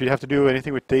talking, if you have to do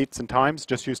anything with dates and times,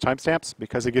 just use timestamps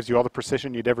because it gives you all the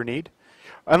precision you'd ever need.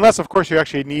 Unless, of course, you're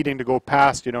actually needing to go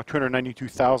past,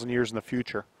 292,000 years in the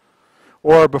future.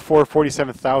 Or before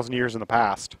 47,000 years in the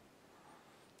past.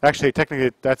 Actually,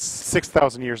 technically, that's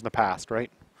 6,000 years in the past,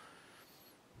 right?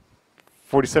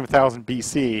 47,000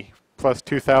 BC plus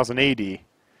 2,000 AD.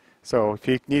 So if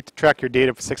you need to track your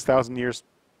data for 6,000 years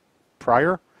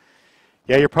prior,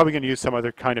 yeah, you're probably going to use some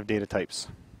other kind of data types.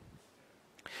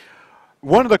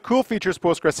 One of the cool features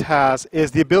Postgres has is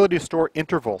the ability to store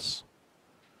intervals.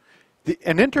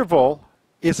 An interval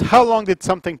is how long did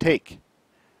something take.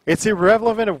 It's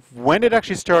irrelevant of when it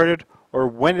actually started or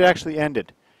when it actually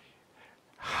ended.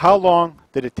 How long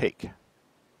did it take?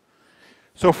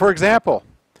 So for example,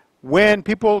 when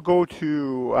people go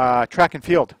to track and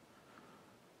field,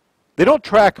 they don't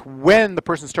track when the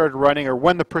person started running or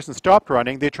when the person stopped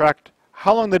running. They tracked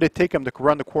how long did it take them to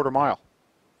run the quarter mile.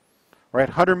 Right,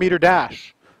 100-meter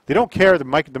dash. They don't care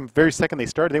the very second they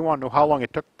started. They want to know how long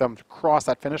it took them to cross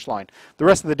that finish line. The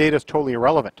rest of the data is totally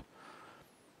irrelevant.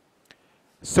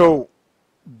 So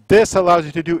this allows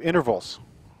you to do intervals,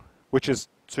 which is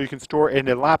so you can store an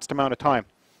elapsed amount of time.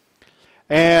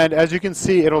 And as you can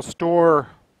see, it'll store,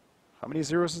 how many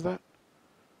zeros is that?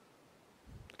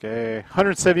 Okay,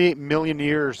 178 million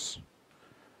years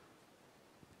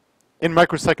in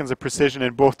microseconds of precision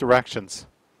in both directions.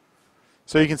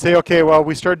 So you can say, okay, well,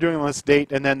 we started doing this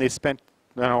date, and then they spent,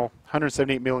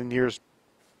 178 million years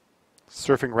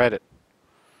surfing Reddit.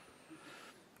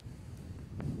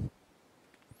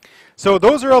 So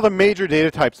those are all the major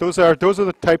data types. Those are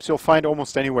the types you'll find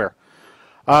almost anywhere.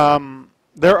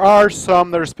 There are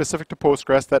some that are specific to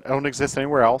Postgres that don't exist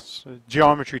anywhere else.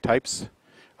 Geometry types.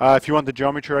 If you want the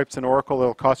geometry types in Oracle,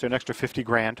 it'll cost you an extra 50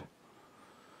 grand.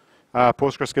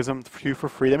 Postgres gives them to you for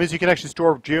free. That means you can actually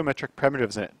store geometric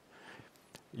primitives in it.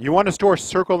 You want to store a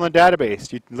circle in the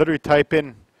database. You literally type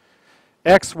in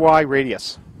X, Y,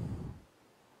 radius.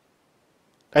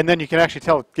 And then you can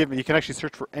actually you can actually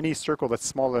search for any circle that's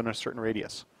smaller than a certain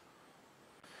radius.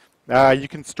 You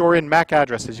can store in MAC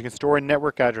addresses. You can store in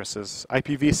network addresses.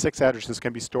 IPv6 addresses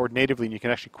can be stored natively, and you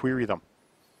can actually query them.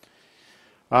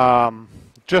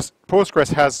 Just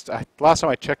Postgres has, last time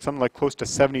I checked, something like close to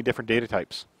 70 different data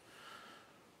types.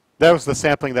 That was the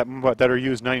sampling that are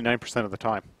used 99% of the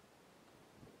time.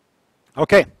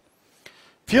 Okay,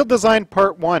 field design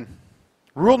part 1.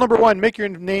 Rule number 1, make your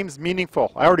names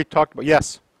meaningful. I already talked about,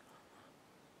 yes.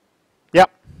 Yep.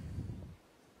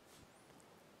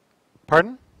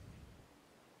 Pardon?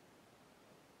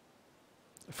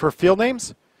 For field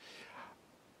names?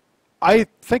 I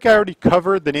think I already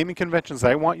covered the naming conventions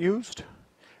I want used.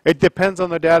 It depends on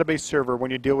the database server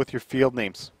when you deal with your field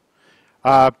names.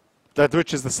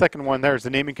 Which is the second one there, is the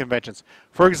naming conventions.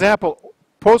 For example,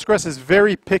 Postgres is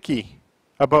very picky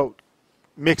about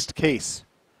mixed case.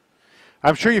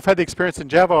 I'm sure you've had the experience in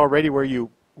Java already where you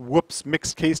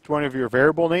mixed cased one of your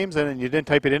variable names and then you didn't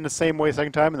type it in the same way a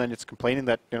second time, and then it's complaining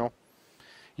that,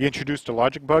 you introduced a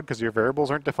logic bug because your variables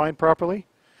aren't defined properly.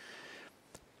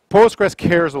 Postgres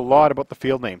cares a lot about the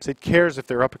field names. It cares if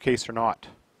they're uppercase or not.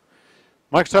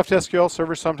 Microsoft SQL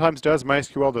Server sometimes does.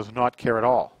 MySQL does not care at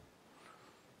all.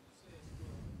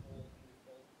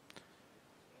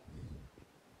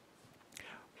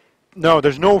 No,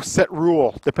 there's no set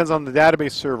rule. Depends on the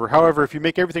database server. However, if you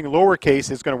make everything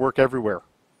lowercase, it's going to work everywhere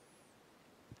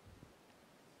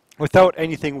without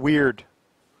anything weird.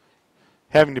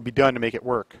 having to be done to make it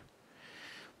work.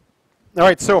 All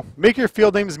right, so make your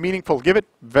field names meaningful. Give it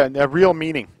a real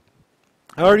meaning.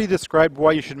 I already described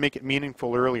why you should make it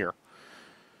meaningful earlier.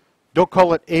 Don't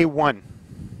call it A1.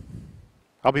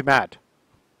 I'll be mad.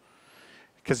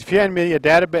 Because if you hand me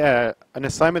an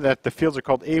assignment that the fields are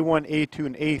called A1, A2,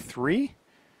 and A3,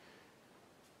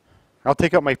 I'll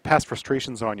take out my past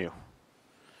frustrations on you.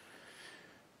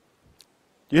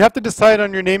 You have to decide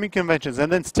on your naming conventions and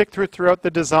then stick to it throughout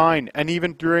the design, and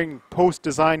even during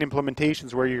post-design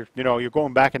implementations where you're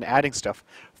going back and adding stuff.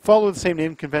 Follow the same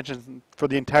naming conventions for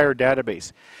the entire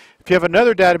database. If you have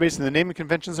another database and the naming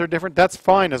conventions are different, that's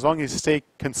fine as long as you stay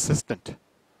consistent.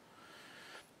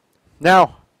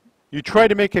 Now, you try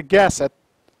to make a guess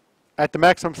at the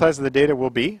maximum size of the data will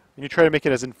be, and you try to make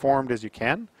it as informed as you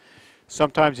can.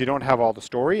 Sometimes you don't have all the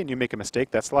story and you make a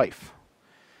mistake. That's life.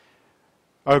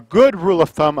 A good rule of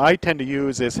thumb I tend to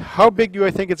use is, how big do I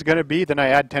think it's going to be? Then I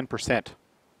add 10%.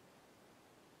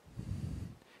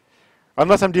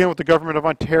 Unless I'm dealing with the government of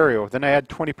Ontario, then I add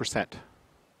 20%.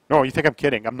 No, you think I'm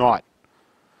kidding. I'm not.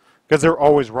 Because they're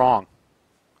always wrong.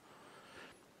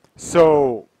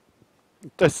 So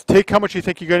just take how much you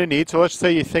think you're going to need. So let's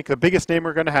say you think the biggest name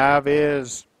we're going to have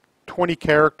is 20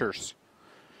 characters.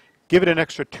 Give it an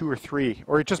extra 2 or 3.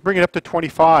 Or just bring it up to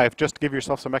 25 just to give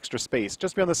yourself some extra space.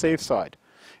 Just be on the safe side.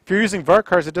 If you're using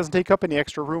varchars, it doesn't take up any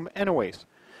extra room anyways.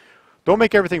 Don't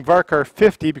make everything varchar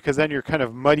 50 because then you're kind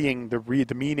of muddying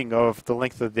the meaning of the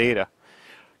length of the data.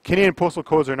 Canadian postal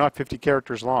codes are not 50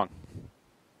 characters long.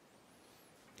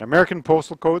 American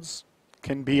postal codes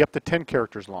can be up to 10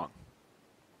 characters long.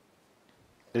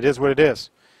 It is what it is.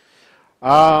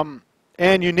 And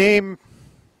you name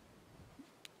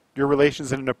your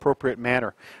relations in an appropriate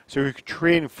manner. So if you're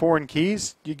creating foreign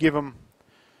keys, you give them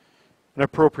an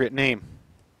appropriate name.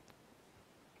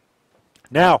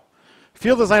 Now,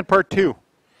 field design part 2.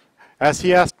 As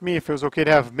he asked me if it was okay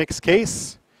to have mixed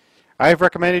case, I have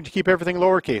recommended you keep everything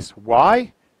lowercase.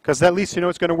 Why? Because at least you know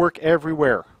it's going to work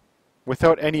everywhere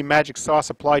without any magic sauce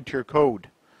applied to your code.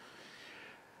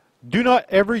 Do not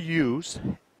ever use,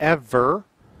 ever,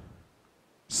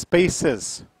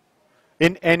 spaces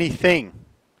in anything.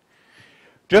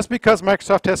 Just because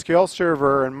Microsoft SQL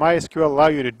Server and MySQL allow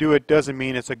you to do it doesn't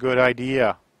mean it's a good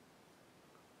idea.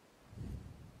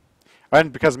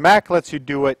 And because Mac lets you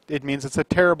do it, it means it's a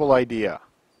terrible idea.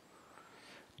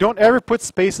 Don't ever put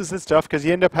spaces and stuff because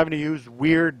you end up having to use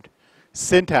weird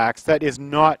syntax that is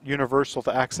not universal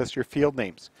to access your field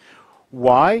names.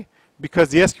 Why? Because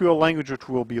the SQL language, which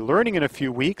we'll be learning in a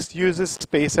few weeks, uses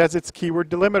space as its keyword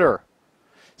delimiter.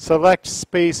 Select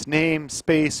space name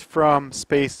space from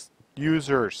space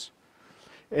users.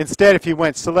 Instead, if you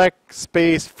went select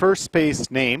space first space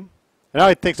name, and now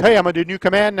it thinks, hey, I'm going to do a new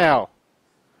command now.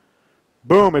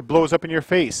 Boom, it blows up in your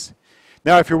face.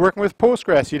 Now, if you're working with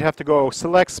Postgres, you'd have to go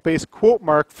select space quote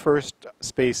mark first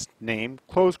space name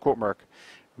close quote mark.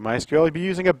 MySQL, you'd be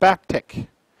using a backtick.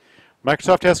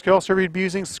 Microsoft SQL Server, you'd be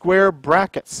using square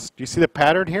brackets. Do you see the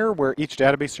pattern here where each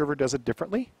database server does it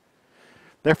differently?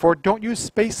 Therefore, don't use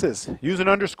spaces. Use an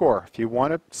underscore. If you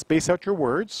want to space out your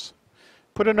words,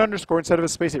 put an underscore instead of a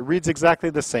space. It reads exactly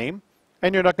the same,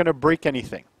 and you're not going to break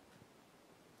anything.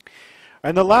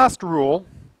 And the last rule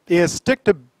is stick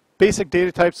to basic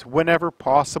data types whenever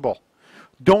possible.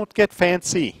 Don't get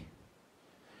fancy.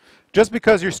 Just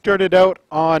because you started out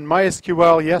on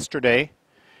MySQL yesterday,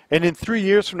 and in 3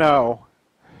 years from now,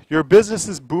 your business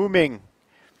is booming,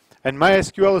 and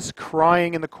MySQL is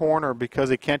crying in the corner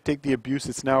because it can't take the abuse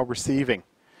it's now receiving.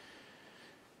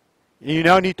 You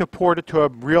now need to port it to a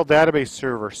real database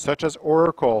server, such as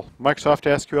Oracle, Microsoft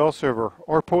SQL Server,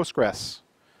 or Postgres.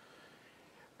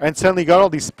 And suddenly you got all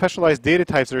these specialized data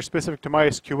types that are specific to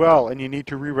MySQL, and you need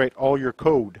to rewrite all your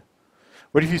code.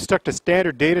 But if you stuck to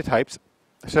standard data types,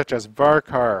 such as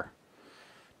varchar,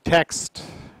 text,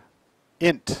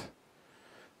 int,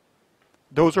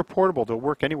 those are portable. They'll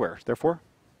work anywhere. Therefore,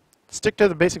 stick to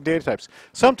the basic data types.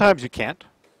 Sometimes you can't.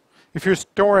 If you're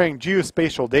storing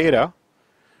geospatial data,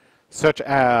 such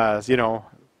as,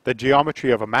 the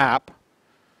geometry of a map,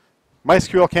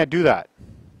 MySQL can't do that.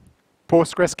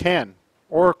 Postgres can.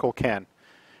 Oracle can.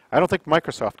 I don't think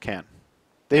Microsoft can.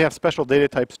 They have special data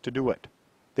types to do it.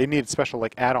 They need special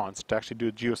add-ons to actually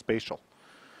do geospatial.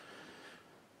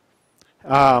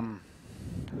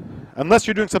 Unless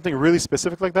you're doing something really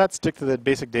specific like that, stick to the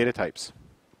basic data types.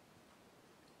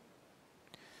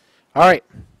 All right.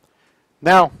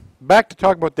 Now, back to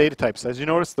talk about data types. As you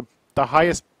notice, the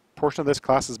highest portion of this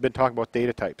class has been talking about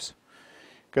data types,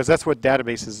 because that's what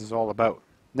databases is all about.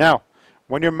 Now,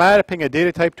 when you're mapping a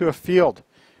data type to a field,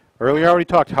 earlier I already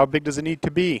talked, how big does it need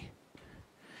to be?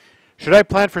 Should I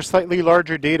plan for slightly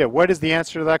larger data? What is the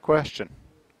answer to that question?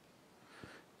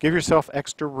 Give yourself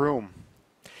extra room.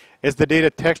 Is the data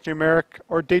text, numeric,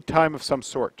 or date time of some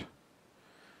sort?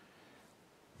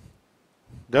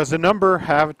 Does the number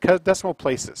have decimal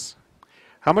places?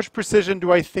 How much precision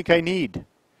do I think I need?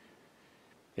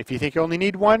 If you think you only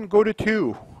need 1, go to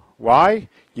 2. Why?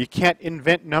 You can't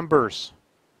invent numbers.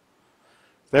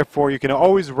 Therefore, you can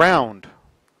always round,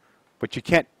 but you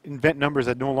can't invent numbers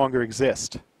that no longer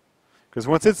exist. Because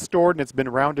once it's stored and it's been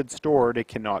rounded stored, it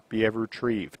cannot be ever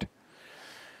retrieved.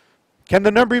 Can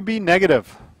the number be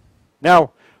negative?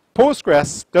 Now,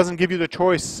 Postgres doesn't give you the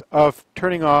choice of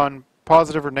turning on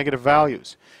positive or negative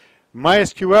values.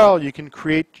 MySQL, you can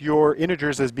create your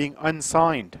integers as being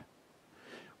unsigned,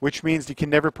 which means you can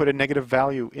never put a negative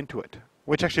value into it,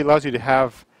 which actually allows you to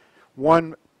have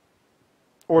one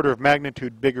order of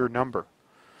magnitude bigger number.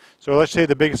 So let's say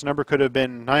the biggest number could have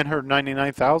been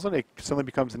 999,000. It suddenly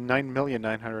becomes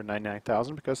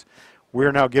 9,999,000 because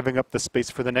we're now giving up the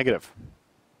space for the negative.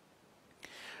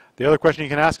 The other question you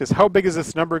can ask is, how big is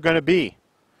this number going to be?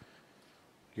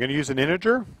 You're going to use an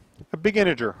integer, a big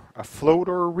integer, a float,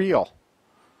 or a real.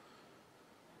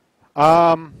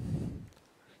 Again,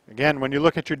 when you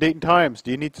look at your date and times, do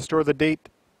you need to store the date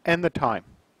and the time?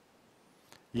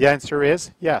 The answer is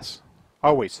yes.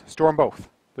 Always. Store them both.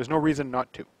 There's no reason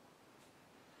not to.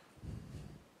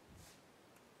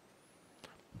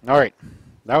 All right.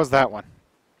 That was that one.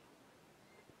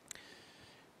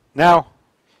 Now,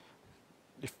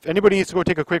 if anybody needs to go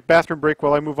take a quick bathroom break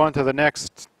while I move on to the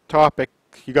next topic,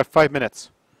 you got 5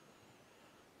 minutes.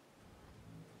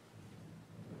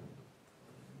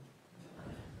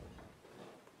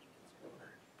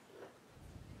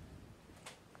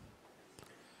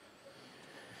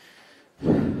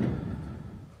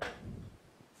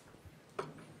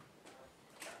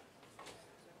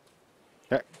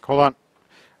 Yeah, hold on.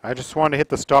 I just want to hit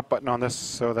the stop button on this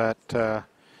so that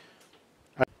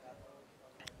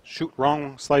shoot,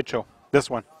 wrong slideshow.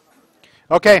 This one.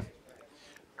 Okay.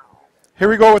 Here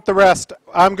we go with the rest.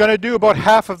 I'm going to do about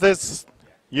half of this.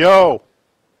 Yo.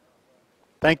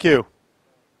 Thank you.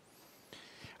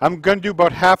 I'm going to do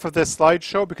about half of this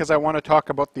slideshow because I want to talk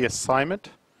about the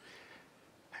assignment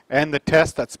and the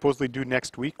test that's supposedly due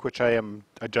next week, which I am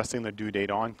adjusting the due date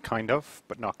on, kind of,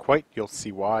 but not quite. You'll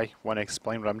see why when I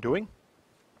explain what I'm doing.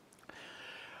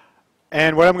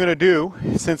 And what I'm going to do,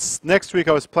 since next week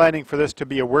I was planning for this to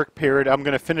be a work period, I'm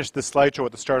going to finish this slideshow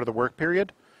at the start of the work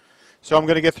period. So I'm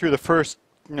going to get through the first,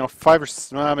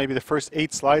 5 or maybe the first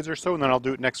 8 slides or so, and then I'll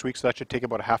do it next week. So that should take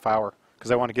about a half hour,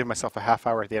 because I want to give myself a half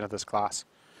hour at the end of this class.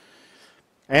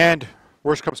 And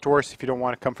worst comes to worst, if you don't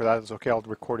want to come for that, it's okay. I'll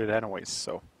record it anyways.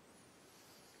 So,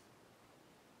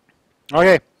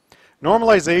 okay,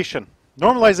 normalization.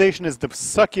 Normalization is the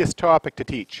suckiest topic to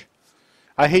teach.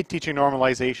 I hate teaching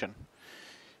normalization.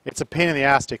 It's a pain in the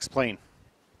ass to explain.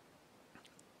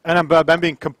 And I'm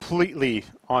being completely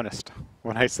honest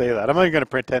when I say that. I'm not even going to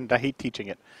pretend I hate teaching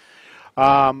it.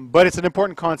 But it's an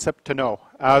important concept to know.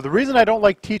 The reason I don't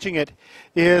like teaching it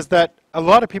is that a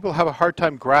lot of people have a hard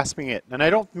time grasping it. And I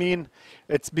don't mean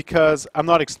it's because I'm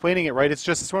not explaining it right. It's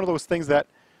just it's one of those things that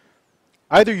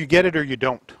either you get it or you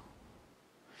don't.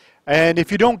 And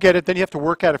if you don't get it, then you have to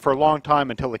work at it for a long time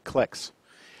until it clicks.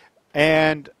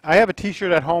 And I have a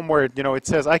t-shirt at home where it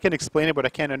says, I can explain it, but I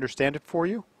can't understand it for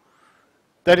you.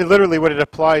 That is literally what it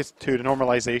applies to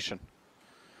normalization.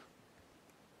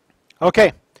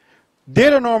 Okay,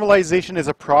 data normalization is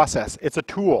a process. It's a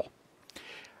tool.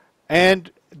 And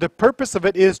the purpose of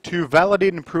it is to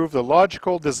validate and improve the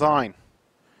logical design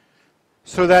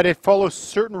so that it follows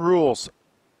certain rules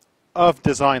of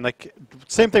design. Like,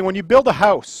 same thing, when you build a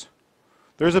house,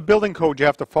 there's a building code you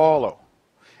have to follow.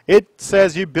 It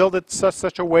says you build it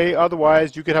such a way,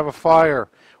 otherwise you could have a fire,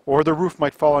 or the roof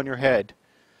might fall on your head,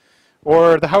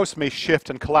 or the house may shift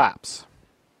and collapse.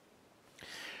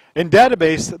 In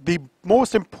database, the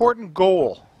most important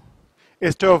goal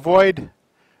is to avoid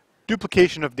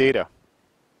duplication of data.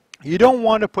 You don't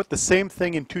want to put the same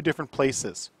thing in 2 different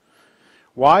places.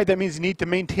 Why? That means you need to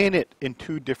maintain it in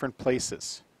 2 different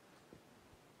places.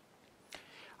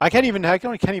 I can't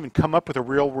even come up with a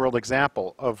real-world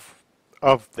example of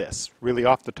this, really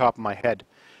off the top of my head.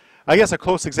 I guess a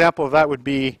close example of that would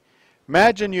be,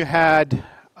 imagine you had,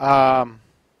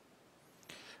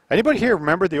 anybody here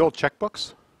remember the old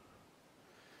checkbooks?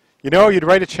 You'd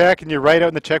write a check and you write out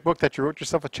in the checkbook that you wrote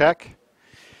yourself a check.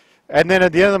 And then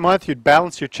at the end of the month, you'd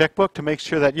balance your checkbook to make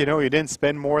sure that, you didn't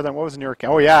spend more than what was in your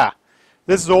account. Oh yeah,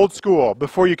 this is old school.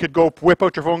 Before you could go whip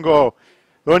out your phone and go,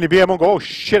 the ONBM and go, oh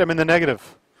shit, I'm in the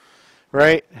negative.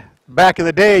 Right? Back in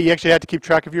the day, you actually had to keep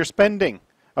track of your spending.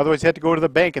 Otherwise, you had to go to the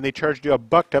bank and they charged you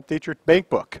 $1 to update your bank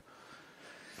book.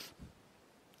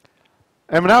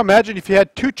 And now imagine if you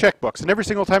had 2 checkbooks, and every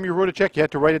single time you wrote a check, you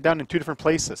had to write it down in 2 different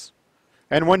places.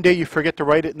 And one day you forget to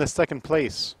write it in the second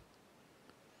place.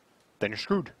 Then you're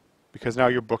screwed, because now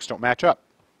your books don't match up.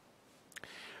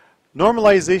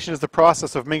 Normalization is the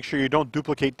process of making sure you don't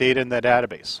duplicate data in that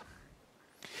database.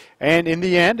 And in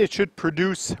the end, it should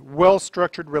produce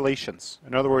well-structured relations.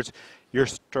 In other words,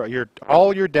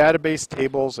 all your database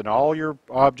tables and all your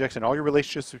objects and all your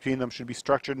relationships between them should be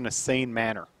structured in a sane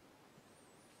manner.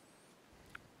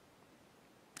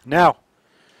 Now,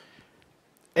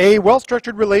 a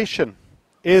well-structured relation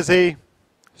is a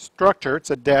structure. It's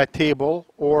a table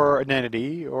or an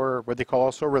entity, or what they call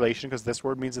also a relation, because this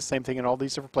word means the same thing in all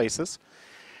these different places,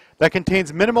 that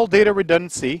contains minimal data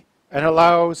redundancy and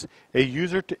allows a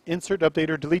user to insert, update,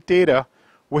 or delete data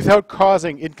without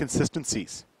causing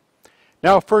inconsistencies.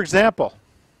 Now, for example,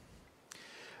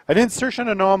 an insertion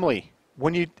anomaly,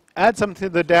 when you add something to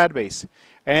the database,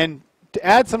 and to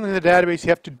add something to the database, you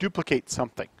have to duplicate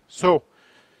something. So,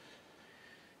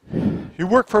 you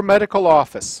work for a medical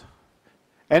office,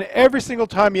 and every single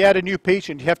time you add a new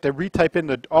patient, you have to retype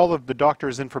in all of the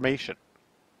doctor's information.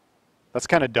 That's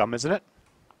kind of dumb, isn't it?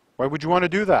 Why would you want to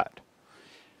do that?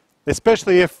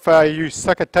 Especially if you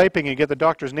suck at typing and get the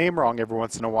doctor's name wrong every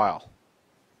once in a while.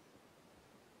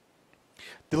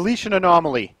 Deletion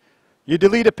anomaly. You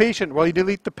delete a patient. Well, you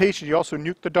delete the patient, you also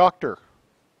nuke the doctor.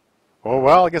 Oh,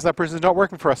 well, I guess that person's not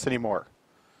working for us anymore.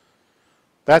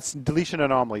 That's deletion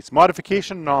anomalies.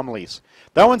 Modification anomalies.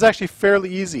 That one's actually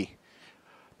fairly easy.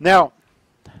 Now,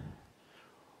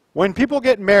 when people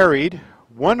get married,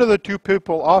 one of the two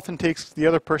people often takes the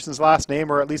other person's last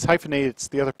name, or at least hyphenates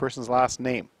the other person's last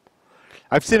name.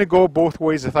 I've seen it go both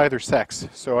ways with either sex.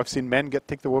 So I've seen men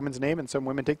take the woman's name and some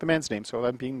women take the man's name. So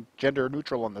I'm being gender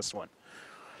neutral on this one.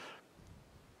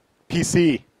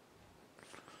 PC.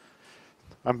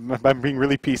 I'm being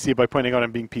really PC by pointing out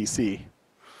I'm being PC.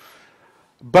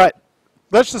 But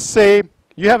let's just say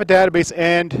you have a database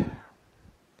and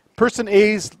person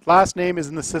A's last name is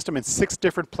in the system in 6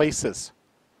 different places.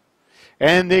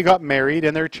 And they got married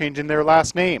and they're changing their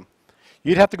last name.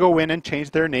 You'd have to go in and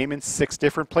change their name in 6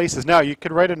 different places. Now, you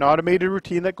could write an automated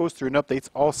routine that goes through and updates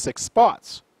all 6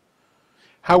 spots.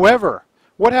 However,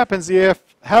 what happens if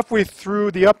halfway through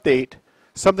the update,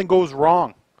 something goes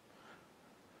wrong?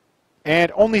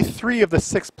 And only 3 of the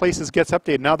 6 places gets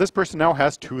updated. Now, this person now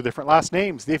has 2 different last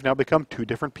names. They've now become 2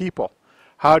 different people.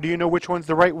 How do you know which one's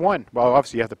the right one? Well,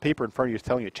 obviously, you have the paper in front of you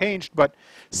telling you it changed. But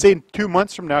say 2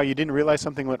 months from now, you didn't realize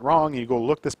something went wrong, and you go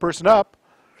look this person up,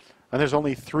 and there's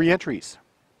only 3 entries.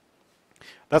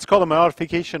 That's called a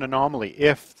modification anomaly.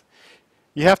 If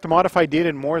you have to modify data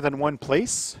in more than one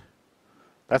place,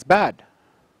 that's bad.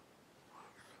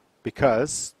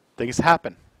 Because things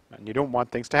happen, and you don't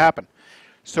want things to happen.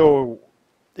 So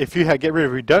if you get rid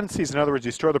of redundancies, in other words,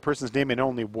 you store the person's name in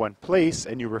only one place,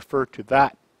 and you refer to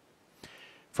that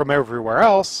from everywhere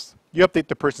else, you update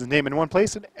the person's name in one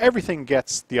place, and everything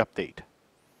gets the update.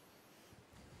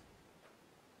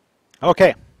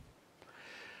 Okay.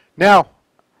 Now,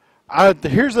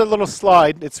 here's a little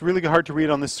slide. It's really hard to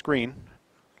read on this screen.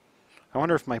 I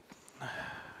wonder if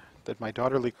did my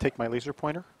daughter take my laser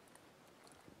pointer?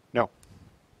 No.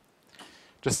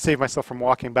 Just to save myself from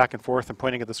walking back and forth and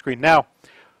pointing at the screen. Now,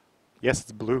 yes,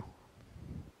 it's blue.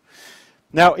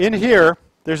 Now, in here,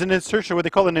 there's an insertion, what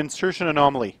they call an insertion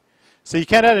anomaly. So you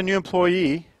can't add a new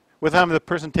employee without having the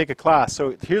person take a class.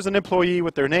 So here's an employee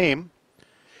with their name,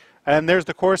 and there's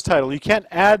the course title. You can't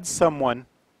add someone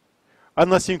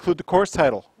unless you include the course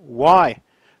title. Why?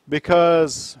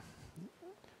 Because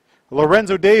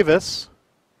Lorenzo Davis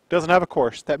doesn't have a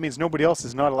course. That means nobody else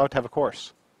is not allowed to have a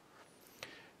course.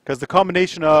 Because the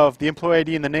combination of the employee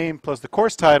ID and the name plus the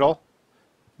course title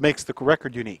makes the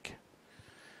record unique.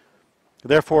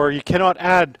 Therefore, you cannot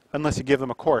add unless you give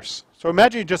them a course. So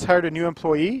imagine you just hired a new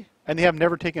employee and they have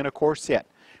never taken a course yet.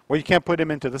 Well, you can't put them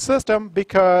into the system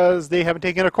because they haven't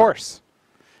taken a course.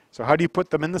 So how do you put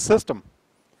them in the system?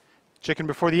 Chicken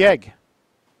before the egg.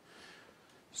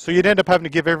 So you'd end up having to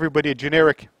give everybody a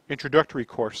generic introductory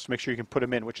course to make sure you can put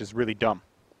them in, which is really dumb.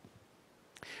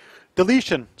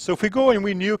 Deletion. So if we go and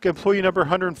we nuke employee number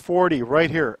 140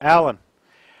 right here, Alan.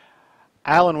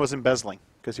 Alan was embezzling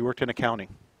because he worked in accounting.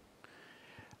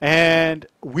 And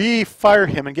we fire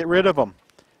him and get rid of him.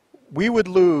 We would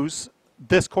lose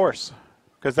this course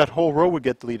because that whole row would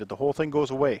get deleted. The whole thing goes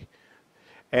away.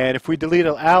 And if we delete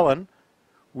Alan,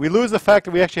 we lose the fact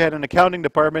that we actually had an accounting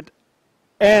department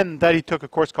and that he took a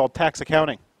course called tax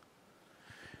accounting.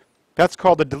 That's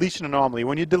called a deletion anomaly.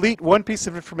 When you delete one piece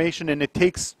of information and it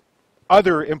takes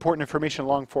other important information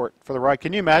along for the ride.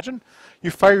 Can you imagine?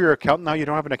 You fire your accountant, now you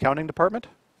don't have an accounting department?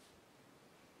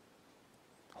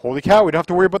 Holy cow, we don't have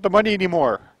to worry about the money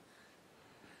anymore.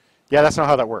 Yeah, that's not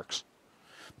how that works.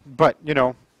 But, you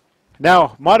know,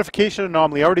 now, modification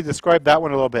anomaly, I already described that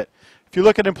one a little bit. If you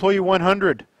look at employee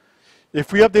 100,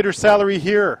 if we update our salary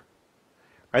here,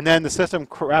 and then the system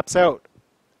craps out,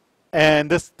 and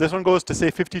this one goes to,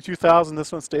 say, 52,000,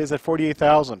 this one stays at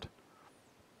 48,000.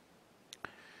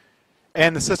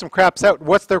 And the system craps out,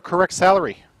 what's their correct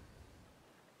salary?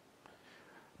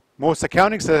 Most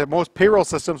payroll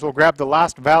systems will grab the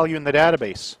last value in the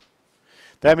database.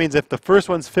 That means if the first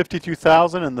one's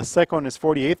 52,000 and the second one is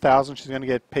 48,000, she's going to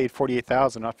get paid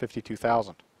 48,000, not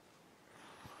 52,000.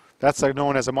 That's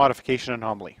known as a modification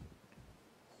anomaly.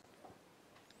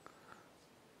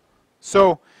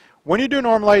 So when you do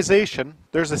normalization,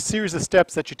 there's a series of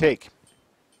steps that you take.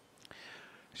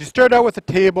 You start out with a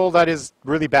table that is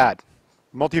really bad.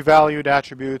 Multi-valued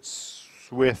attributes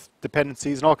with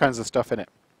dependencies and all kinds of stuff in it.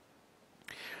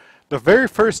 The very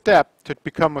first step to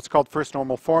become what's called first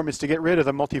normal form is to get rid of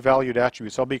the multi-valued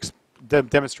attributes. I'll be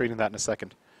demonstrating that in a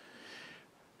second.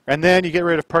 And then you get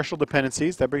rid of partial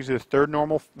dependencies. That brings you to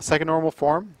the second normal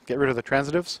form. Get rid of the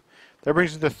transitives. That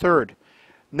brings you to the third.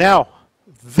 Now,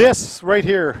 this right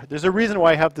here, there's a reason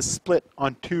why I have this split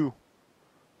on 2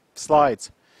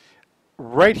 slides.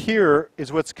 Right here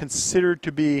is what's considered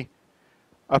to be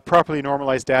a properly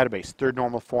normalized database, third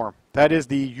normal form. That is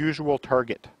the usual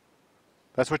target.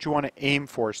 That's what you want to aim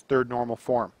for, is third normal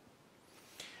form.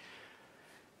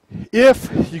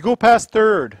 If you go past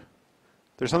third,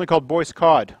 there's something called Boyce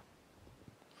Codd.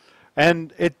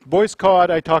 And Boyce Codd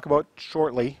I talk about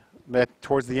shortly,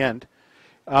 towards the end.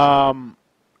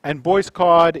 And Boyce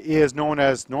Codd is known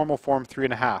as normal form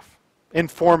 3.5.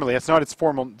 Informally, it's not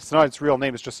its real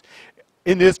name. It's just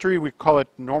in history we call it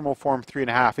normal form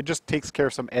 3.5. It just takes care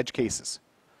of some edge cases.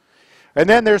 And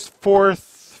then there's fourth,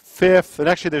 fifth, and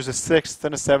actually there's a sixth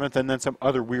and a seventh, and then some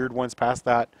other weird ones past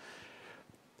that.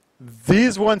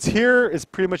 These ones here is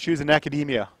pretty much used in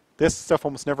academia. This stuff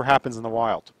almost never happens in the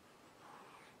wild.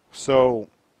 So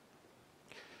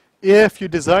if you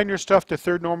design your stuff to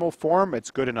third normal form,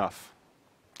 it's good enough.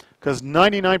 Because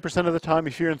 99% of the time,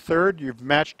 if you're in third, you've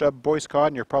matched up Boyce Codd,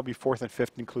 and you're probably fourth and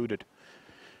fifth included.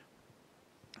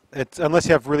 Unless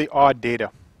you have really odd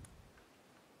data.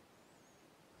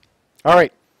 All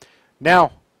right.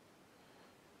 Now,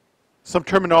 some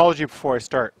terminology before I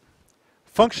start.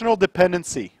 Functional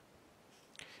dependency.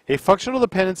 A functional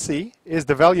dependency is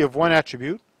the value of one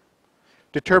attribute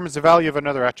determines the value of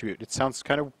another attribute. It sounds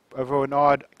kind of an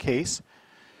odd case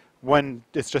when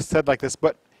it's just said like this,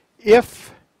 but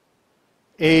if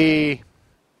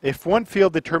one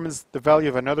field determines the value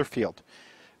of another field,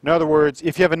 in other words,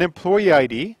 if you have an employee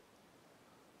ID,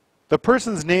 the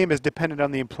person's name is dependent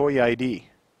on the employee ID.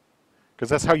 Because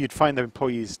that's how you'd find the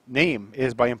employee's name,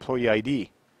 is by employee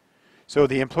ID. So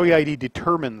the employee ID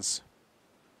determines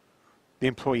the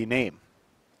employee name.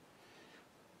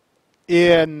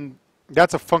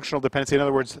 That's a functional dependency. In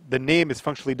other words, the name is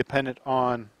functionally dependent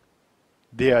on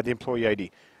the employee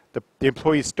ID. The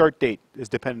employee's start date is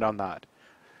dependent on that.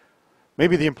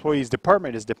 Maybe the employee's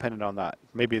department is dependent on that.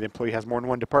 Maybe the employee has more than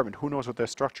one department. Who knows what their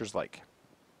structure's like?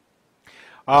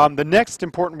 The next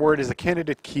important word is a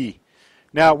candidate key.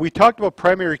 Now, we talked about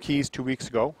primary keys 2 weeks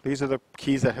ago. These are the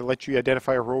keys that let you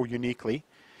identify a row uniquely.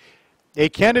 A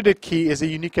candidate key is a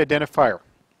unique identifier.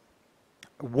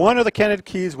 One of the candidate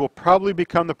keys will probably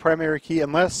become the primary key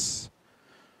unless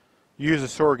you use a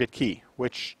surrogate key,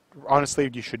 which honestly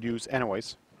you should use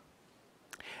anyways.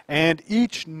 And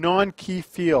each non-key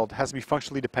field has to be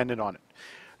functionally dependent on it.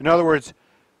 In other words,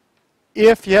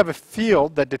 if you have a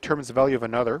field that determines the value of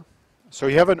another, so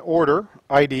you have an order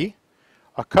ID,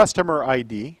 a customer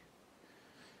ID,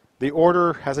 the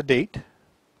order has a date,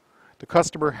 the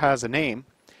customer has a name.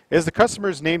 Is the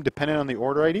customer's name dependent on the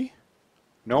order ID?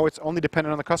 No, it's only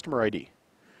dependent on the customer ID.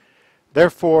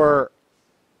 Therefore,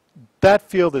 that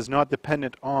field is not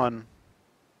dependent on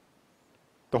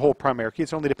the whole primary key.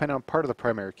 It's only dependent on part of the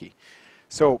primary key.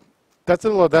 So that's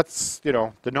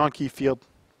the non-key field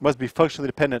must be functionally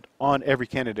dependent on every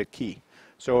candidate key.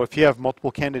 So if you have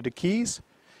multiple candidate keys,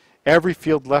 every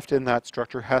field left in that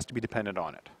structure has to be dependent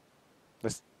on it.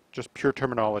 That's just pure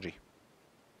terminology.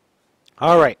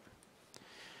 All right.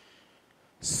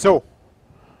 So,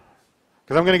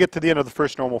 because I'm going to get to the end of the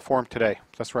first normal form today.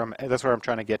 That's where I'm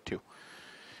trying to get to.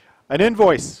 An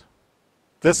invoice.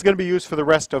 This is going to be used for the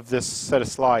rest of this set of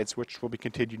slides, which will be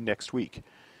continued next week.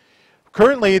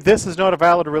 Currently, this is not a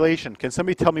valid relation. Can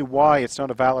somebody tell me why it's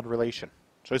not a valid relation?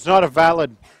 So it's not a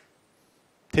valid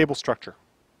table structure.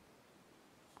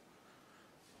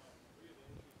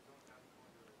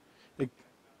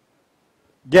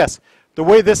 Yes. The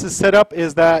way this is set up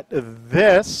is that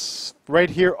this, right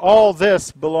here, all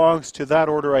this belongs to that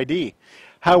order ID.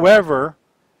 However,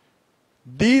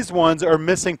 these ones are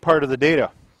missing part of the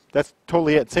data. That's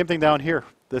totally it. Same thing down here.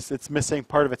 It's missing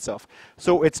part of itself.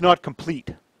 So it's not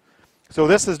complete. So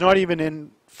this is not even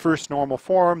in first normal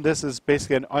form. This is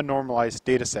basically an unnormalized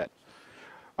data set.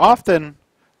 Often,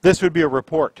 this would be a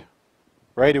report,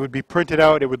 right? It would be printed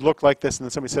out. It would look like this, and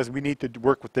then somebody says, we need to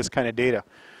work with this kind of data.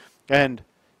 And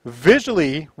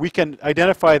visually, we can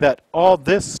identify that all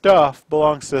this stuff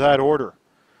belongs to that order.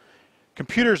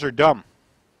 Computers are dumb.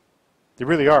 They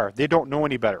really are. They don't know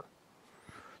any better.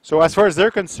 So as far as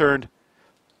they're concerned,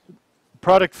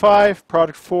 product 5,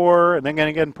 product 4, and then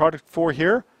again product 4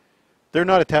 here, they're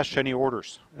not attached to any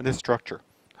orders in this structure.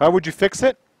 How would you fix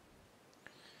it?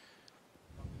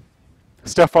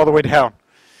 Stuff all the way down.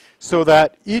 So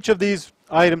that each of these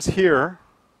items here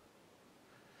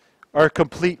are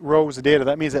complete rows of data.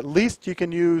 That means at least you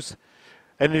can use,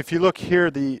 and if you look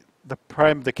here, the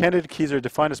candidate keys are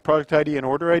defined as product ID and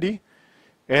order ID,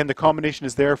 and the combination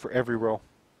is there for every row.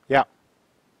 Yeah.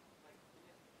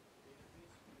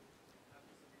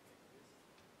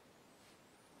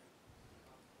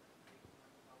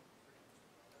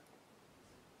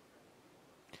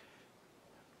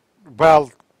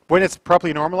 Well, when it's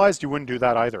properly normalized, you wouldn't do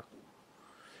that either.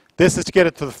 This is to get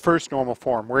it to the first normal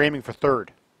form. We're aiming for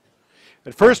third.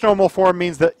 And first normal form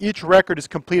means that each record is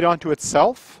complete onto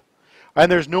itself, and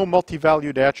there's no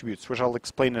multi-valued attributes, which I'll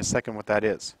explain in a second what that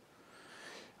is.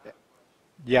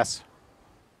 Yes?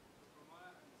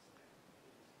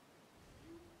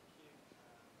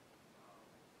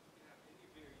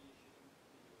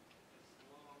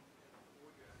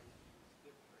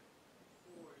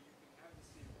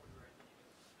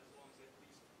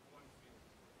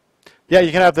 Yeah,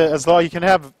 you can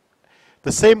have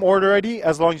the same order ID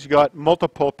as long as you got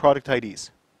multiple product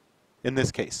IDs. In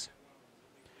this case,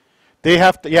 they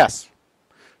have to, yes.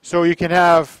 So you can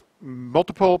have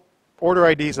multiple order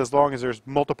IDs as long as there's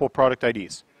multiple product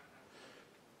IDs.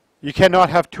 You cannot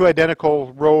have two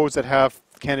identical rows that have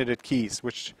candidate keys,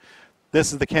 which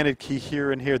this is the candidate key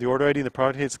here and here. The order ID and the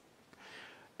product ID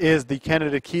is the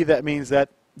candidate key. That means that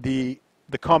the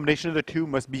combination of the two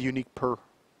must be unique per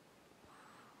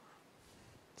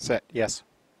set. Yes.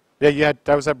 Yeah, you had,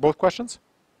 that was that both questions?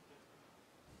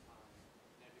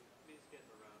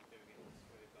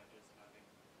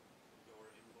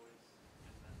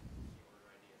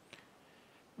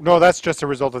 No, that's just a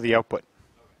result of the output.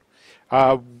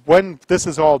 When this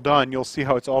is all done, you'll see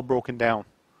how it's all broken down.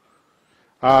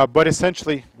 But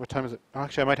essentially, what time is it?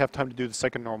 Actually, I might have time to do the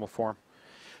second normal form.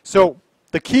 So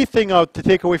the key thing to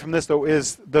take away from this, though,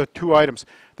 is the two items.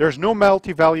 There's no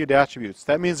multi-valued attributes.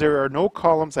 That means there are no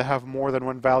columns that have more than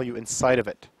one value inside of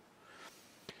it.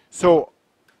 So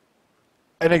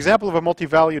an example of a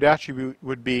multi-valued attribute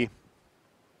would be,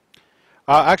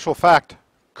 actual fact,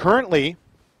 currently,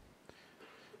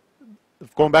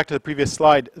 going back to the previous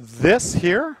slide, this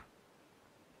here,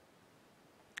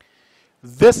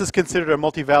 this is considered a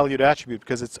multi-valued attribute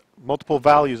because it's multiple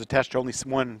values attached to only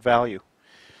one value.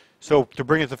 So to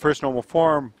bring it to the first normal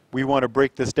form, we want to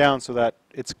break this down so that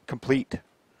it's complete.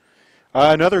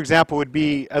 Another example would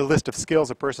be a list of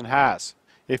skills a person has.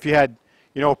 If you had,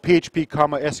 PHP,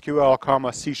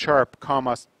 SQL, C#,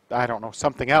 I don't know,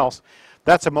 something else,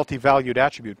 that's a multi-valued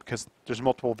attribute because there's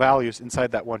multiple values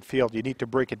inside that one field. You need to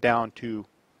break it down to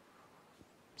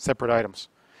separate items.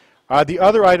 The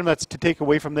other item that's to take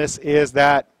away from this is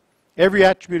that every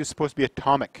attribute is supposed to be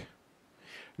atomic.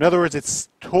 In other words, it's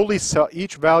totally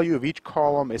each value of each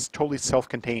column is totally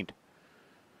self-contained.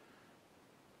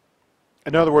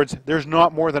 In other words, there's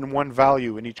not more than one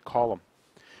value in each column.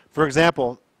 For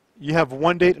example, you have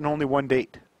one date and only one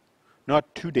date,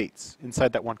 not two dates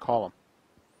inside that one column.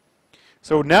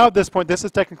 So now at this point, this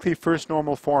is technically first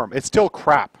normal form. It's still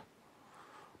crap.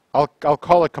 I'll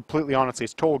call it completely honestly.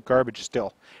 It's total garbage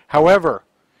still. However,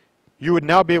 you would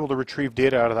now be able to retrieve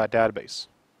data out of that database.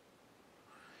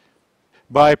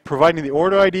 By providing the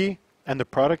order ID and the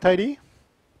product ID,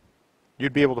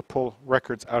 you'd be able to pull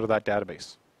records out of that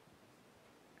database.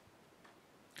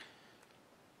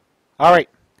 All right.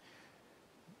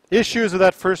 Issues of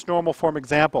that first normal form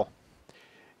example.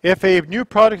 If a new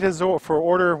product is for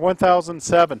order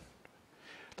 1007,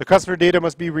 the customer data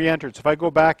must be re-entered. So if I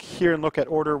go back here and look at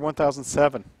order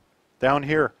 1007, down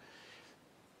here,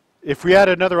 if we add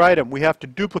another item, we have to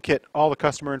duplicate all the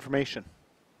customer information,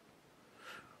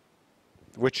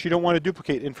 which you don't want to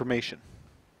duplicate information.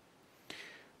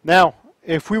 Now,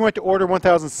 if we went to order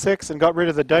 1006 and got rid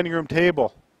of the dining room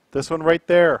table, this one right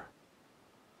there,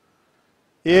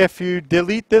 if you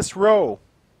delete this row,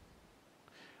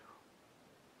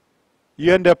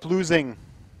 you end up losing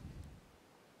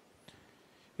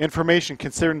information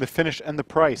considering the finish and the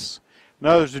price. In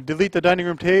other words, to delete the dining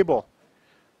room table,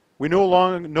 we no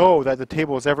longer know that the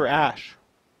table was ever ash.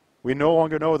 We no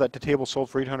longer know that the table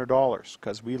sold for $800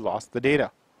 because we lost the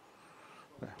data.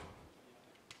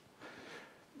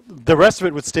 The rest of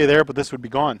it would stay there, but this would be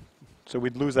gone. So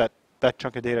we'd lose that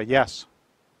chunk of data. Yes?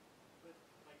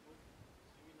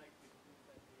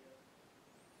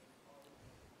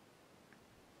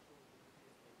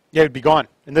 Yeah, it'd be gone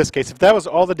in this case. If that was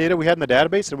all the data we had in the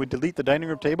database and we delete the dining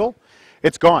room table,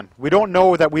 it's gone. We don't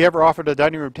know that we ever offered a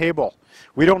dining room table.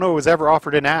 We don't know it was ever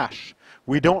offered in ash.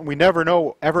 We never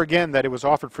know ever again that it was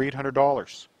offered for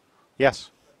 $800.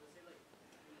 Yes?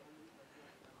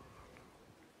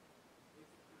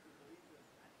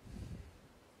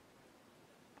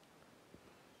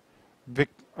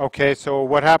 Okay, so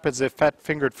what happens if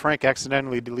Fat-Fingered Frank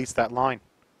accidentally deletes that line?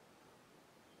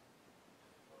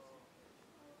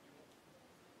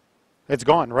 It's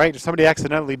gone, right? If somebody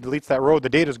accidentally deletes that row, the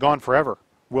data's gone forever.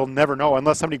 We'll never know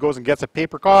unless somebody goes and gets a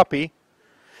paper copy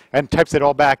and types it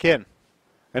all back in.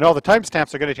 And all the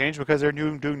timestamps are going to change because they're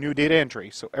doing new data entry,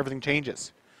 so everything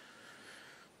changes.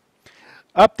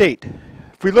 Update.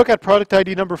 If we look at product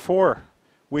ID number 4,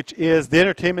 which is the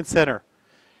entertainment center,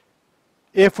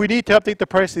 if we need to update the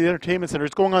price of the entertainment center,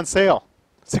 it's going on sale.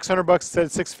 $600 instead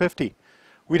of $650.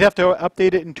 We'd have to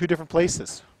update it in 2 different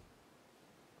places.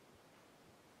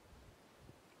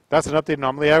 That's an update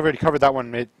anomaly. I already covered that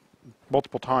one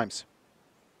multiple times.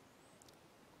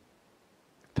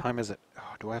 What time is it?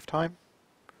 Oh, do I have time?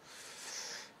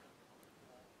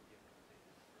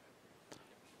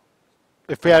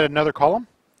 If we had another column?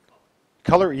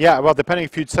 Color? Yeah, well, depending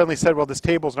if you'd suddenly said, well, this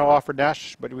table is now offered in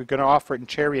ash, but we're going to offer it in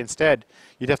cherry instead,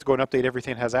 you'd have to go and update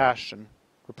everything that has ash and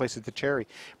replace it to cherry.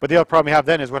 But the other problem you have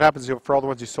then is what happens for all the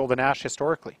ones you sold in ash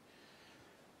historically.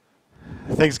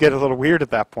 Things get a little weird at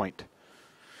that point.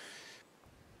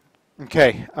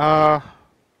 Okay. That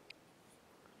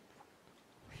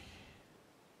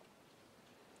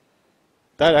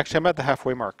actually, I'm at the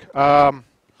halfway mark.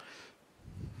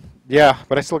 Yeah,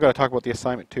 but I still got to talk about the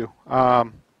assignment too.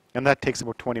 And that takes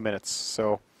about 20 minutes.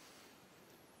 So,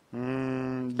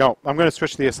 no, I'm going to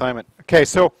switch to the assignment. Okay,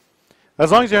 so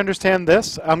as long as you understand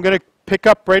this, I'm going to pick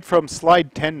up right from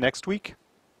slide 10 next week.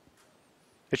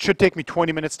 It should take me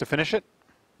 20 minutes to finish it.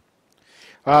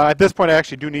 At this point, I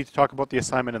actually do need to talk about the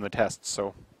assignment and the tests.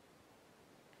 So,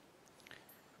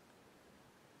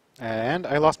 and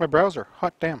I lost my browser.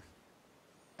 Hot damn.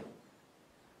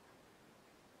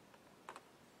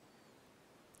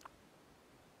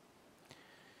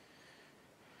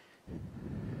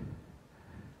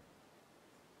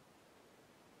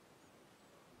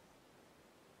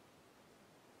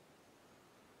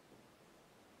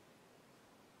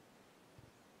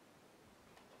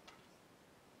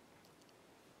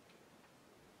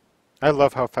 I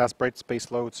love how fast Brightspace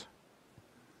loads.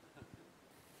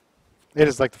 It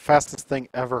is like the fastest thing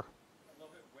ever.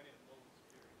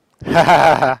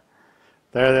 There's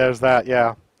that,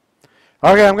 yeah.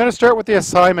 Okay, I'm going to start with the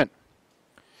assignment.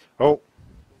 Oh,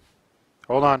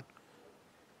 hold on.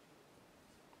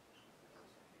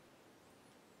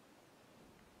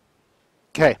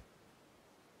 Okay.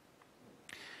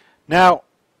 Now,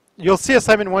 you'll see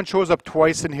assignment 1 shows up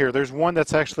twice in here. There's one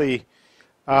that's actually...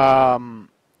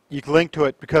 you can link to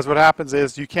it because what happens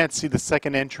is you can't see the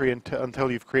second entry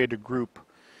until you've created a group.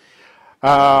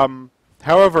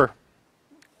 However,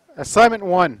 assignment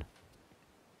 1.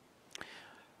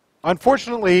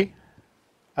 Unfortunately,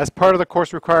 as part of the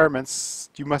course requirements,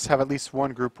 you must have at least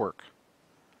 1 group work.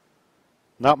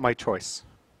 Not my choice,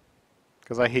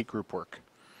 because I hate group work.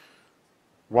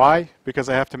 Why? Because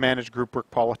I have to manage group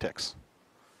work politics.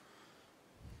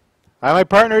 My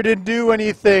partner didn't do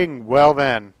anything. Well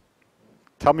then.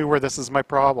 Tell me where this is my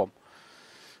problem.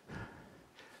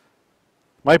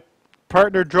 My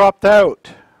partner dropped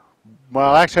out.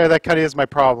 Well, actually, that kind of is my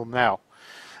problem now.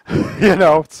 You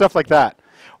know, stuff like that.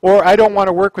 Or I don't want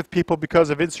to work with people because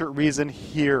of insert reason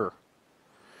here.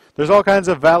 There's all kinds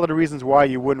of valid reasons why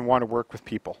you wouldn't want to work with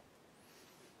people.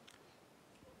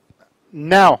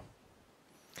 Now,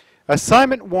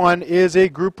 assignment 1 is a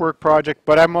group work project,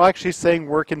 but I'm actually saying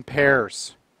work in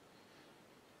pairs.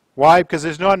 Why? Because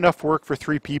there's not enough work for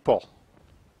 3 people.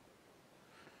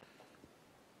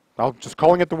 I'm just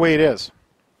calling it the way it is.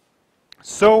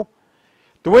 So,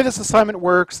 the way this assignment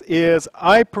works is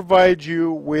I provide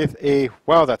you with a...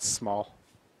 Wow, that's small.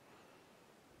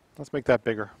 Let's make that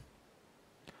bigger.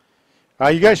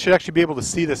 You guys should actually be able to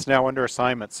see this now under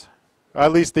assignments.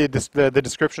 At least the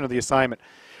description of the assignment.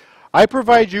 I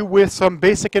provide you with some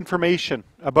basic information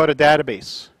about a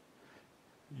database.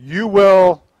 You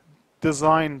will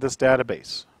design this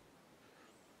database.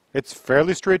 It's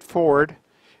fairly straightforward.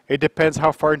 It depends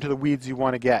how far into the weeds you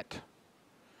want to get.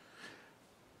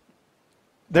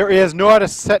 There is not a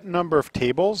set number of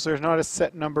tables. There's not a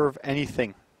set number of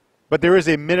anything. But there is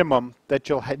a minimum that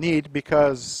you'll need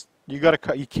because you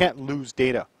can't lose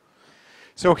data.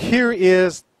 So here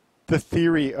is the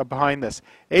theory behind this.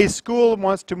 A school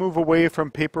wants to move away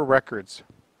from paper records,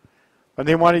 and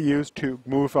they want to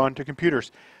move on to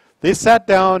computers. They sat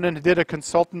down and did a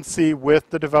consultancy with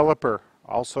the developer,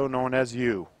 also known as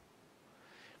you.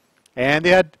 And they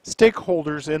had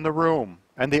stakeholders in the room,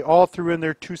 and they all threw in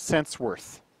their 2 cents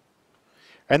worth.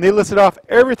 And they listed off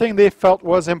everything they felt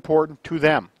was important to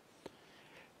them,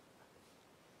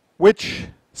 which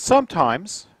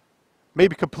sometimes may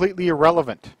be completely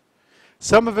irrelevant.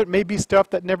 Some of it may be stuff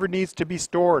that never needs to be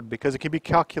stored because it can be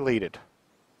calculated.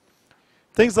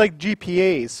 Things like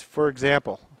GPAs, for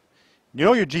example. You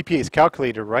know your GPA is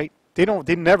calculated, right? They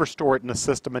never store it in the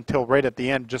system until right at the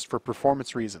end just for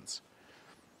performance reasons.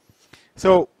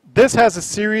 So this has a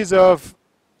series of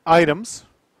items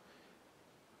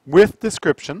with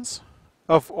descriptions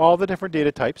of all the different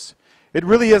data types. It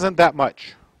really isn't that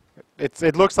much.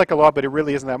 It looks like a lot, but it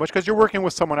really isn't that much because you're working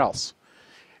with someone else.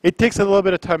 It takes a little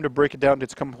bit of time to break it down into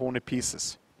its component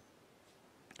pieces.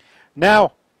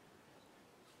 Now,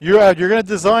 you're going to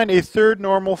design a third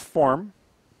normal form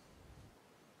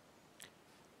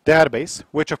database,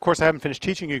 which of course I haven't finished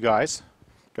teaching you guys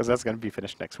because that's going to be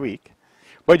finished next week.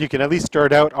 But you can at least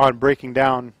start out on breaking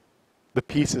down the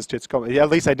pieces to its component, at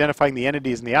least identifying the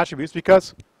entities and the attributes,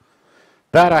 because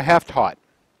that I have taught.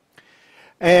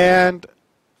 And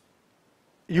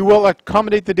you will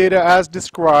accommodate the data as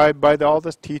described by all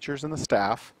the teachers and the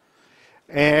staff.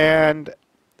 And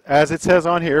as it says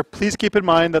on here, please keep in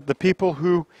mind that the people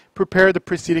who prepared the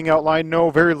preceding outline know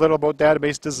very little about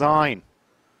database design.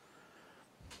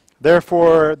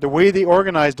 Therefore, the way they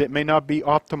organized it may not be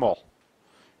optimal.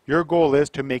 Your goal is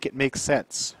to make it make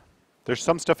sense. There's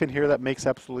some stuff in here that makes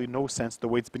absolutely no sense the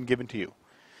way it's been given to you.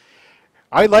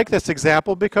 I like this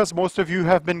example because most of you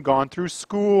have been gone through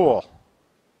school.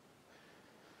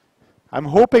 I'm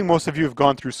hoping most of you have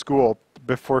gone through school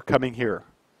before coming here.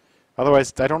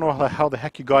 Otherwise, I don't know how the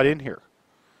heck you got in here.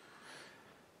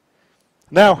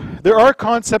 Now, there are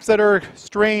concepts that are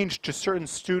strange to certain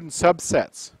student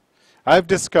subsets. I've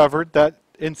discovered that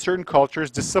in certain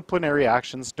cultures, disciplinary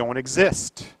actions don't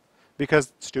exist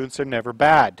because students are never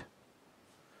bad,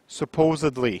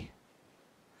 supposedly.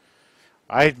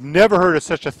 I've never heard of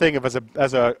such a thing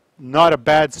as a not a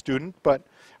bad student, but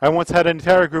I once had an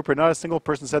entire group where not a single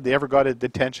person said they ever got a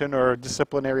detention or a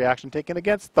disciplinary action taken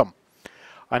against them.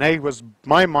 And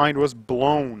my mind was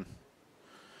blown.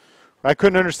 I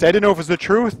couldn't understand. I didn't know if it was the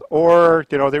truth or,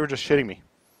 they were just shitting me.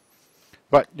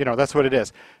 But, that's what it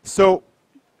is. So,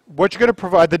 what you're going to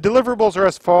provide, the deliverables are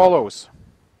as follows.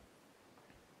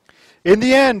 In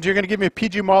the end, you're going to give me a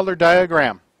PG modeler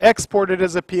diagram. Export it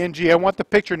as a PNG. I want the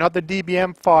picture, not the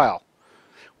DBM file.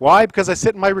 Why? Because I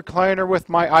sit in my recliner with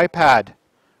my iPad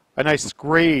and I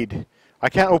grade. I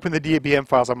can't open the DBM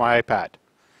files on my iPad.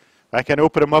 I can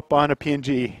open them up on a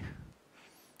PNG.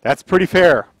 That's pretty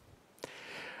fair.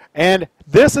 And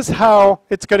this is how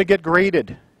it's going to get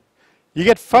graded. You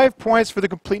get 5 points for the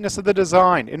completeness of the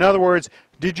design. In other words,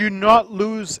 did you not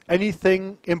lose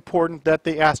anything important that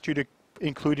they asked you to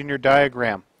include in your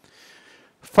diagram?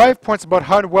 5 points about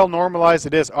how well normalized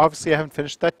it is. Obviously, I haven't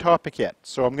finished that topic yet,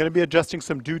 so I'm going to be adjusting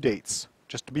some due dates,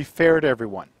 just to be fair to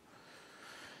everyone.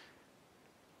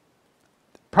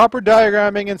 Proper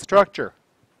diagramming and structure.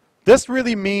 This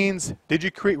really means, did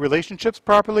you create relationships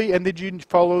properly, and did you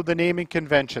follow the naming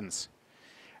conventions?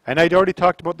 And I'd already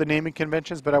talked about the naming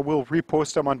conventions, but I will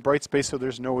repost them on Brightspace so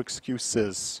there's no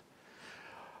excuses.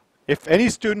 If any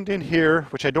student in here,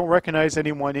 which I don't recognize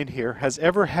anyone in here, has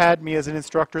ever had me as an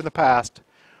instructor in the past,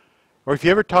 or if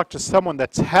you ever talk to someone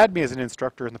that's had me as an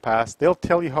instructor in the past, they'll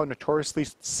tell you how notoriously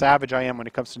savage I am when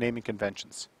it comes to naming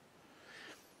conventions.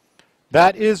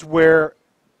 That is where,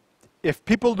 if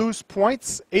people lose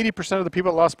points, 80% of the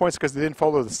people that lost points because they didn't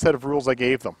follow the set of rules I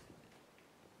gave them.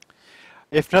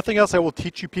 If nothing else, I will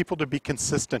teach you people to be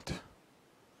consistent.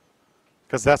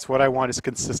 Because that's what I want, is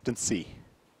consistency.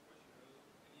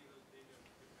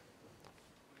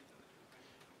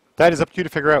 That is up to you to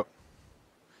figure out.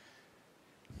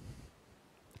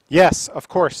 Yes, of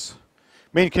course.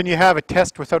 I mean, can you have a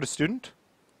test without a student?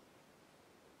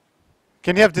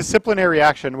 Can you have disciplinary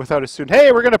action without a student?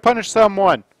 Hey, we're going to punish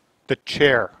someone. The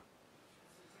chair.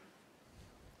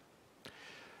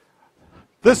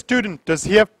 This student,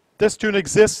 this student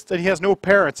exists and he has no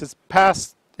parents. It's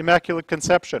past Immaculate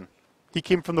Conception. He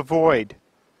came from the void.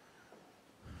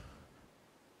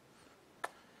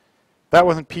 That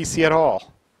wasn't PC at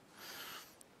all.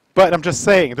 But I'm just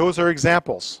saying, those are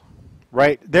examples,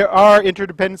 right? There are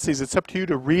interdependencies. It's up to you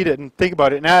to read it and think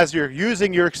about it. And as you're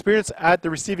using your experience at the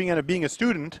receiving end of being a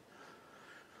student,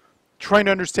 trying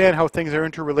to understand how things are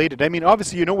interrelated. I mean,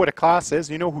 obviously, you know what a class is.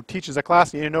 You know who teaches a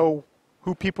class. You know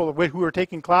who people who are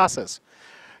taking classes.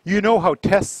 You know how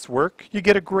tests work. You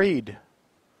get a grade.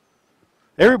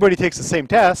 Everybody takes the same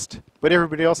test, but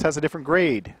everybody else has a different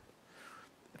grade.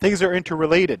 Things are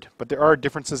interrelated, but there are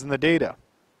differences in the data.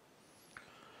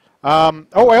 I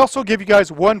also give you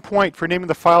guys 1 point for naming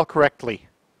the file correctly.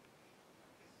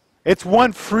 It's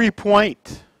 1 free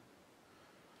point.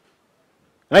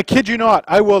 And I kid you not,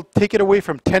 I will take it away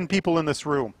from 10 people in this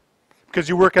room because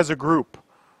you work as a group.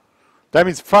 That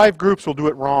means 5 groups will do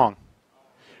it wrong.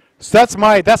 So that's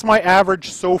my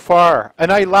average so far.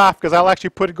 And I laugh because I'll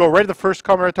actually go right to the first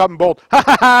comment at the top and bold. Ha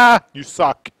ha ha! You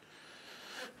suck.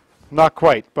 Not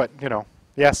quite, but you know,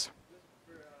 yes.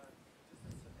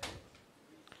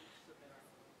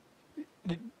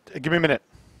 Give me a minute.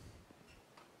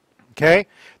 Okay,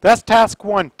 that's task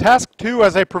 1. Task 2,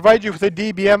 as I provide you with a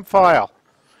DBM file.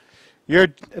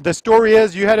 The story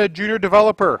is you had a junior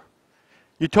developer.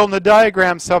 You told him to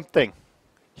diagram something.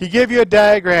 He gave you a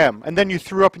diagram, and then you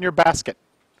threw up in your basket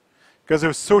because it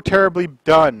was so terribly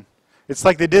done. It's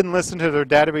like they didn't listen to their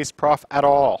database prof at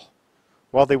all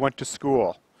while they went to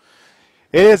school.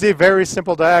 It is a very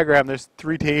simple diagram. There's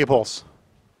 3 tables.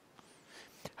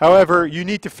 However, you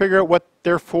need to figure out what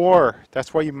they're for.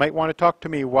 That's why you might want to talk to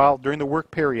me during the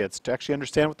work periods to actually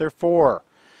understand what they're for,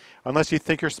 unless you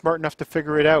think you're smart enough to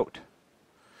figure it out.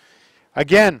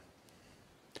 Again,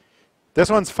 this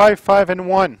one's 5, 5, and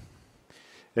 1.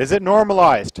 Is it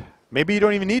normalized? Maybe you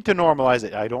don't even need to normalize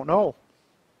it. I don't know.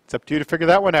 It's up to you to figure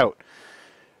that one out.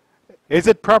 Is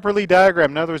it properly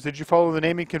diagrammed? In other words, did you follow the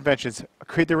naming conventions?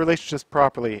 Create the relationships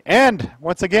properly. And,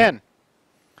 once again,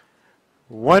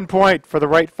 1 point for the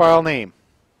right file name.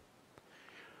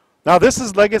 Now, this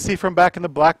is legacy from back in the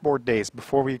Blackboard days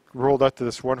before we rolled out to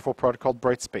this wonderful product called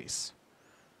Brightspace.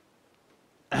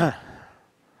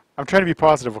 I'm trying to be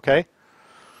positive, okay?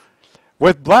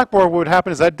 With Blackboard, what would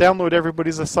happen is I'd download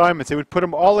everybody's assignments. It would put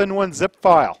them all in 1 zip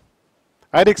file.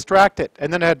 I'd extract it,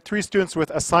 and then I had 3 students with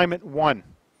assignment 1.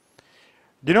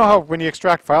 Do you know how when you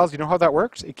extract files, you know how that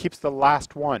works? It keeps the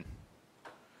last one.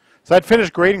 So I'd finish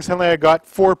grading, suddenly I got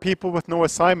 4 people with no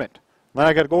assignment. Then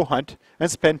I got to go hunt and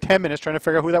spend 10 minutes trying to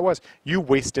figure out who that was. You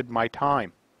wasted my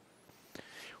time.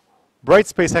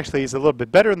 Brightspace actually is a little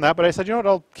bit better than that, but I said, you know what,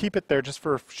 I'll keep it there just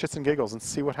for shits and giggles and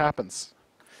see what happens.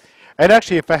 And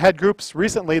actually, if I had groups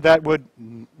recently that would,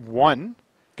 1,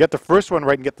 get the first one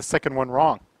right and get the second one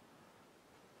wrong.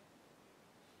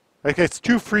 Okay, it's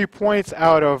 2 free points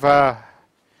out of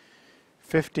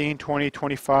 15, 20,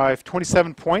 25,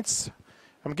 27 points.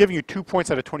 I'm giving you 2 points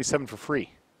out of 27 for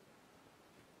free.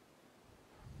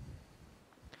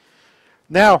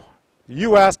 Now,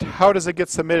 you asked, how does it get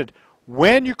submitted?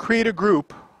 When you create a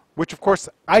group, which of course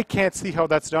I can't see how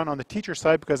that's done on the teacher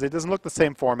side because it doesn't look the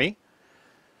same for me.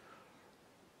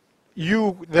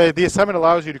 The assignment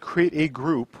allows you to create a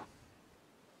group.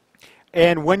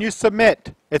 And when you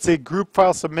submit, it's a group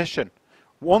file submission.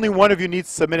 Only one of you needs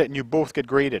to submit it and you both get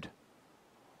graded.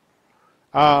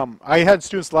 I had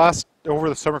students over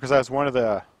the summer because I was one of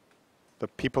the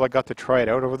people that got to try it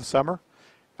out over the summer.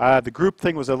 The group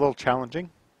thing was a little challenging.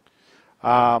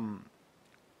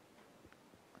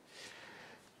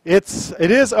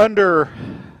 It is under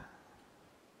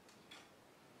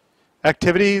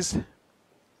activities,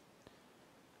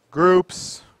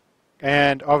 groups,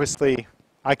 and obviously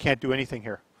I can't do anything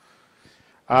here.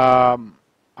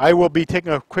 I will be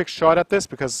taking a quick shot at this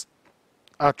because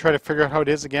I'll try to figure out how it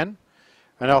is again,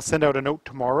 and I'll send out a note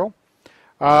tomorrow.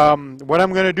 What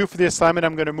I'm going to do for the assignment,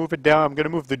 I'm going to move it down. I'm going to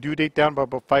move the due date down by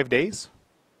about 5 days,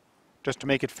 just to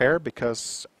make it fair,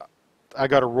 because I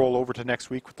got to roll over to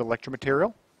next week with the lecture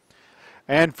material.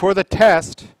 And for the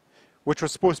test, which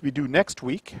was supposed to be due next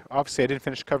week, obviously I didn't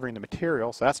finish covering the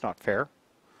material, so that's not fair.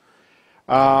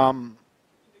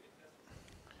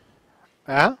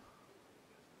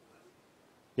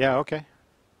 Yeah, okay.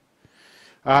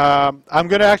 I'm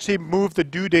going to actually move the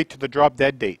due date to the drop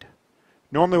dead date.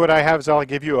 Normally what I have is I'll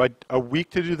give you a week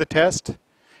to do the test,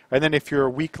 and then if you're a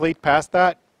week late past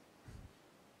that,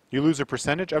 you lose a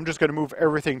percentage. I'm just going to move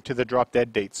everything to the drop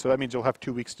dead date, so that means you'll have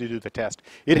 2 weeks to do the test.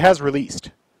 It has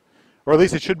released, or at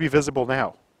least it should be visible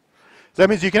now. So that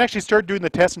means you can actually start doing the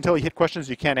test until you hit questions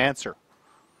you can't answer.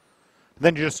 And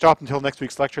then you just stop until next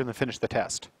week's lecture and then finish the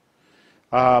test.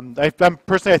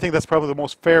 Personally, I think that's probably the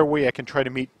most fair way I can try to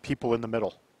meet people in the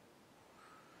middle.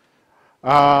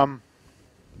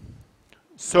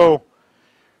 So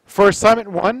for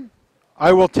assignment 1,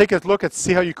 I will take a look at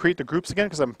see how you create the groups again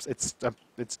because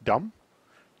it's dumb.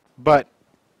 But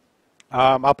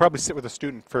I'll probably sit with a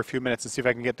student for a few minutes and see if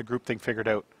I can get the group thing figured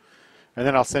out. And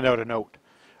then I'll send out a note.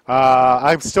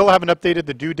 I still haven't updated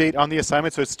the due date on the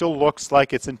assignment, so it still looks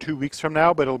like it's in 2 weeks from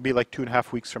now, but it'll be like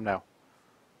 2.5 weeks from now.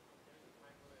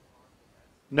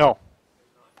 No.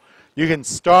 You can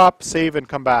stop, save, and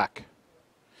come back.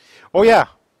 Oh yeah,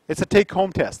 it's a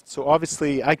take-home test. So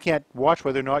obviously I can't watch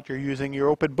whether or not you're using your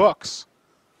open books.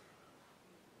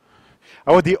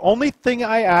 Oh, the only thing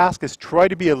I ask is try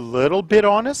to be a little bit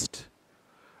honest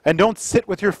and don't sit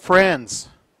with your friends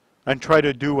and try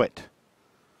to do it.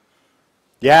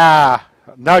 Yeah,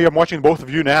 now I'm watching both of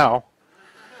you now.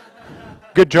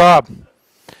 Good job.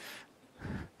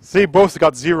 See, both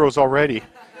got zeros already.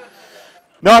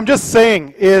 No, I'm just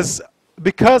saying is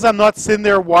because I'm not sitting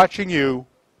there watching you,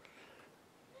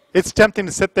 it's tempting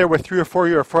to sit there with 3 or 4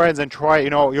 of your friends and try,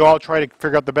 you all try to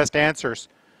figure out the best answers.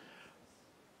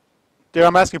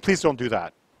 I'm asking, please don't do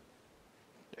that.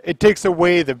 It takes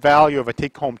away the value of a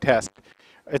take-home test.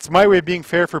 It's my way of being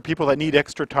fair for people that need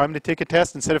extra time to take a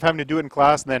test instead of having to do it in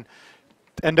class and then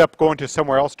end up going to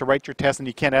somewhere else to write your test and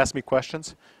you can't ask me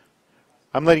questions.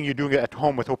 I'm letting you do it at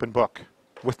home with open book,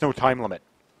 with no time limit.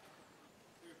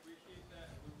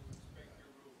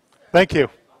 Thank you.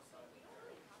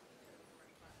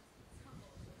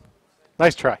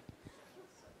 Nice try.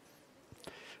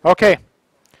 Okay,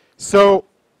 so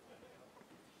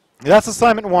that's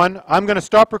assignment 1. I'm going to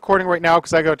stop recording right now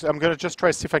because I'm going to just try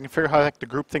to see if I can figure out how the heck the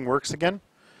group thing works again.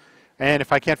 And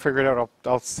if I can't figure it out,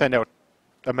 I'll send out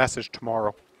a message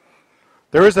tomorrow.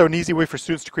 There is an easy way for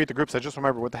students to create the groups. I just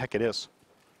remember what the heck it is.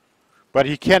 But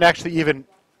you can't actually even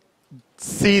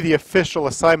see the official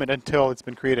assignment until it's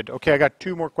been created. Okay, I got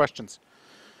 2 more questions.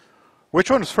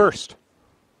 Which one is first?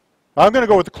 I'm going to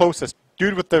go with the closest.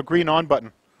 Dude with the green on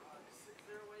button.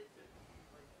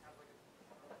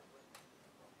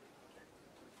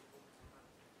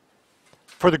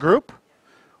 For the group?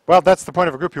 Well, that's the point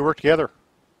of a group. You work together.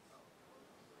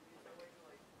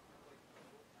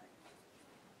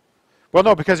 Well,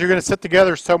 no, because you're going to sit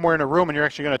together somewhere in a room and you're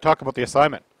actually going to talk about the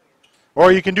assignment.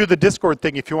 Or you can do the Discord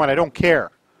thing if you want. I don't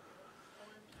care.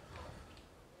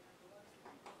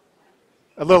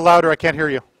 A little louder. I can't hear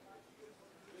you.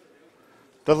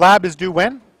 The lab is due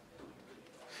when?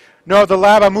 No, the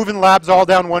lab, I'm moving labs all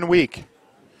down 1 week.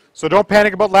 So don't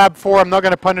panic about lab 4. I'm not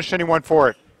going to punish anyone for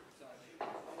it.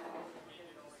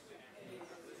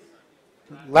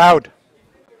 Loud.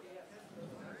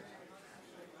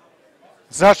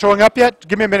 It's not showing up yet?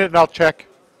 Give me a minute and I'll check.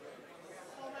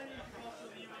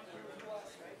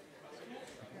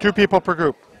 2 people per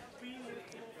group.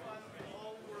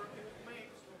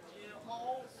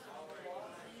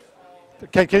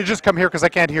 Can you just come here because I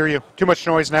can't hear you? Too much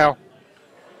noise now.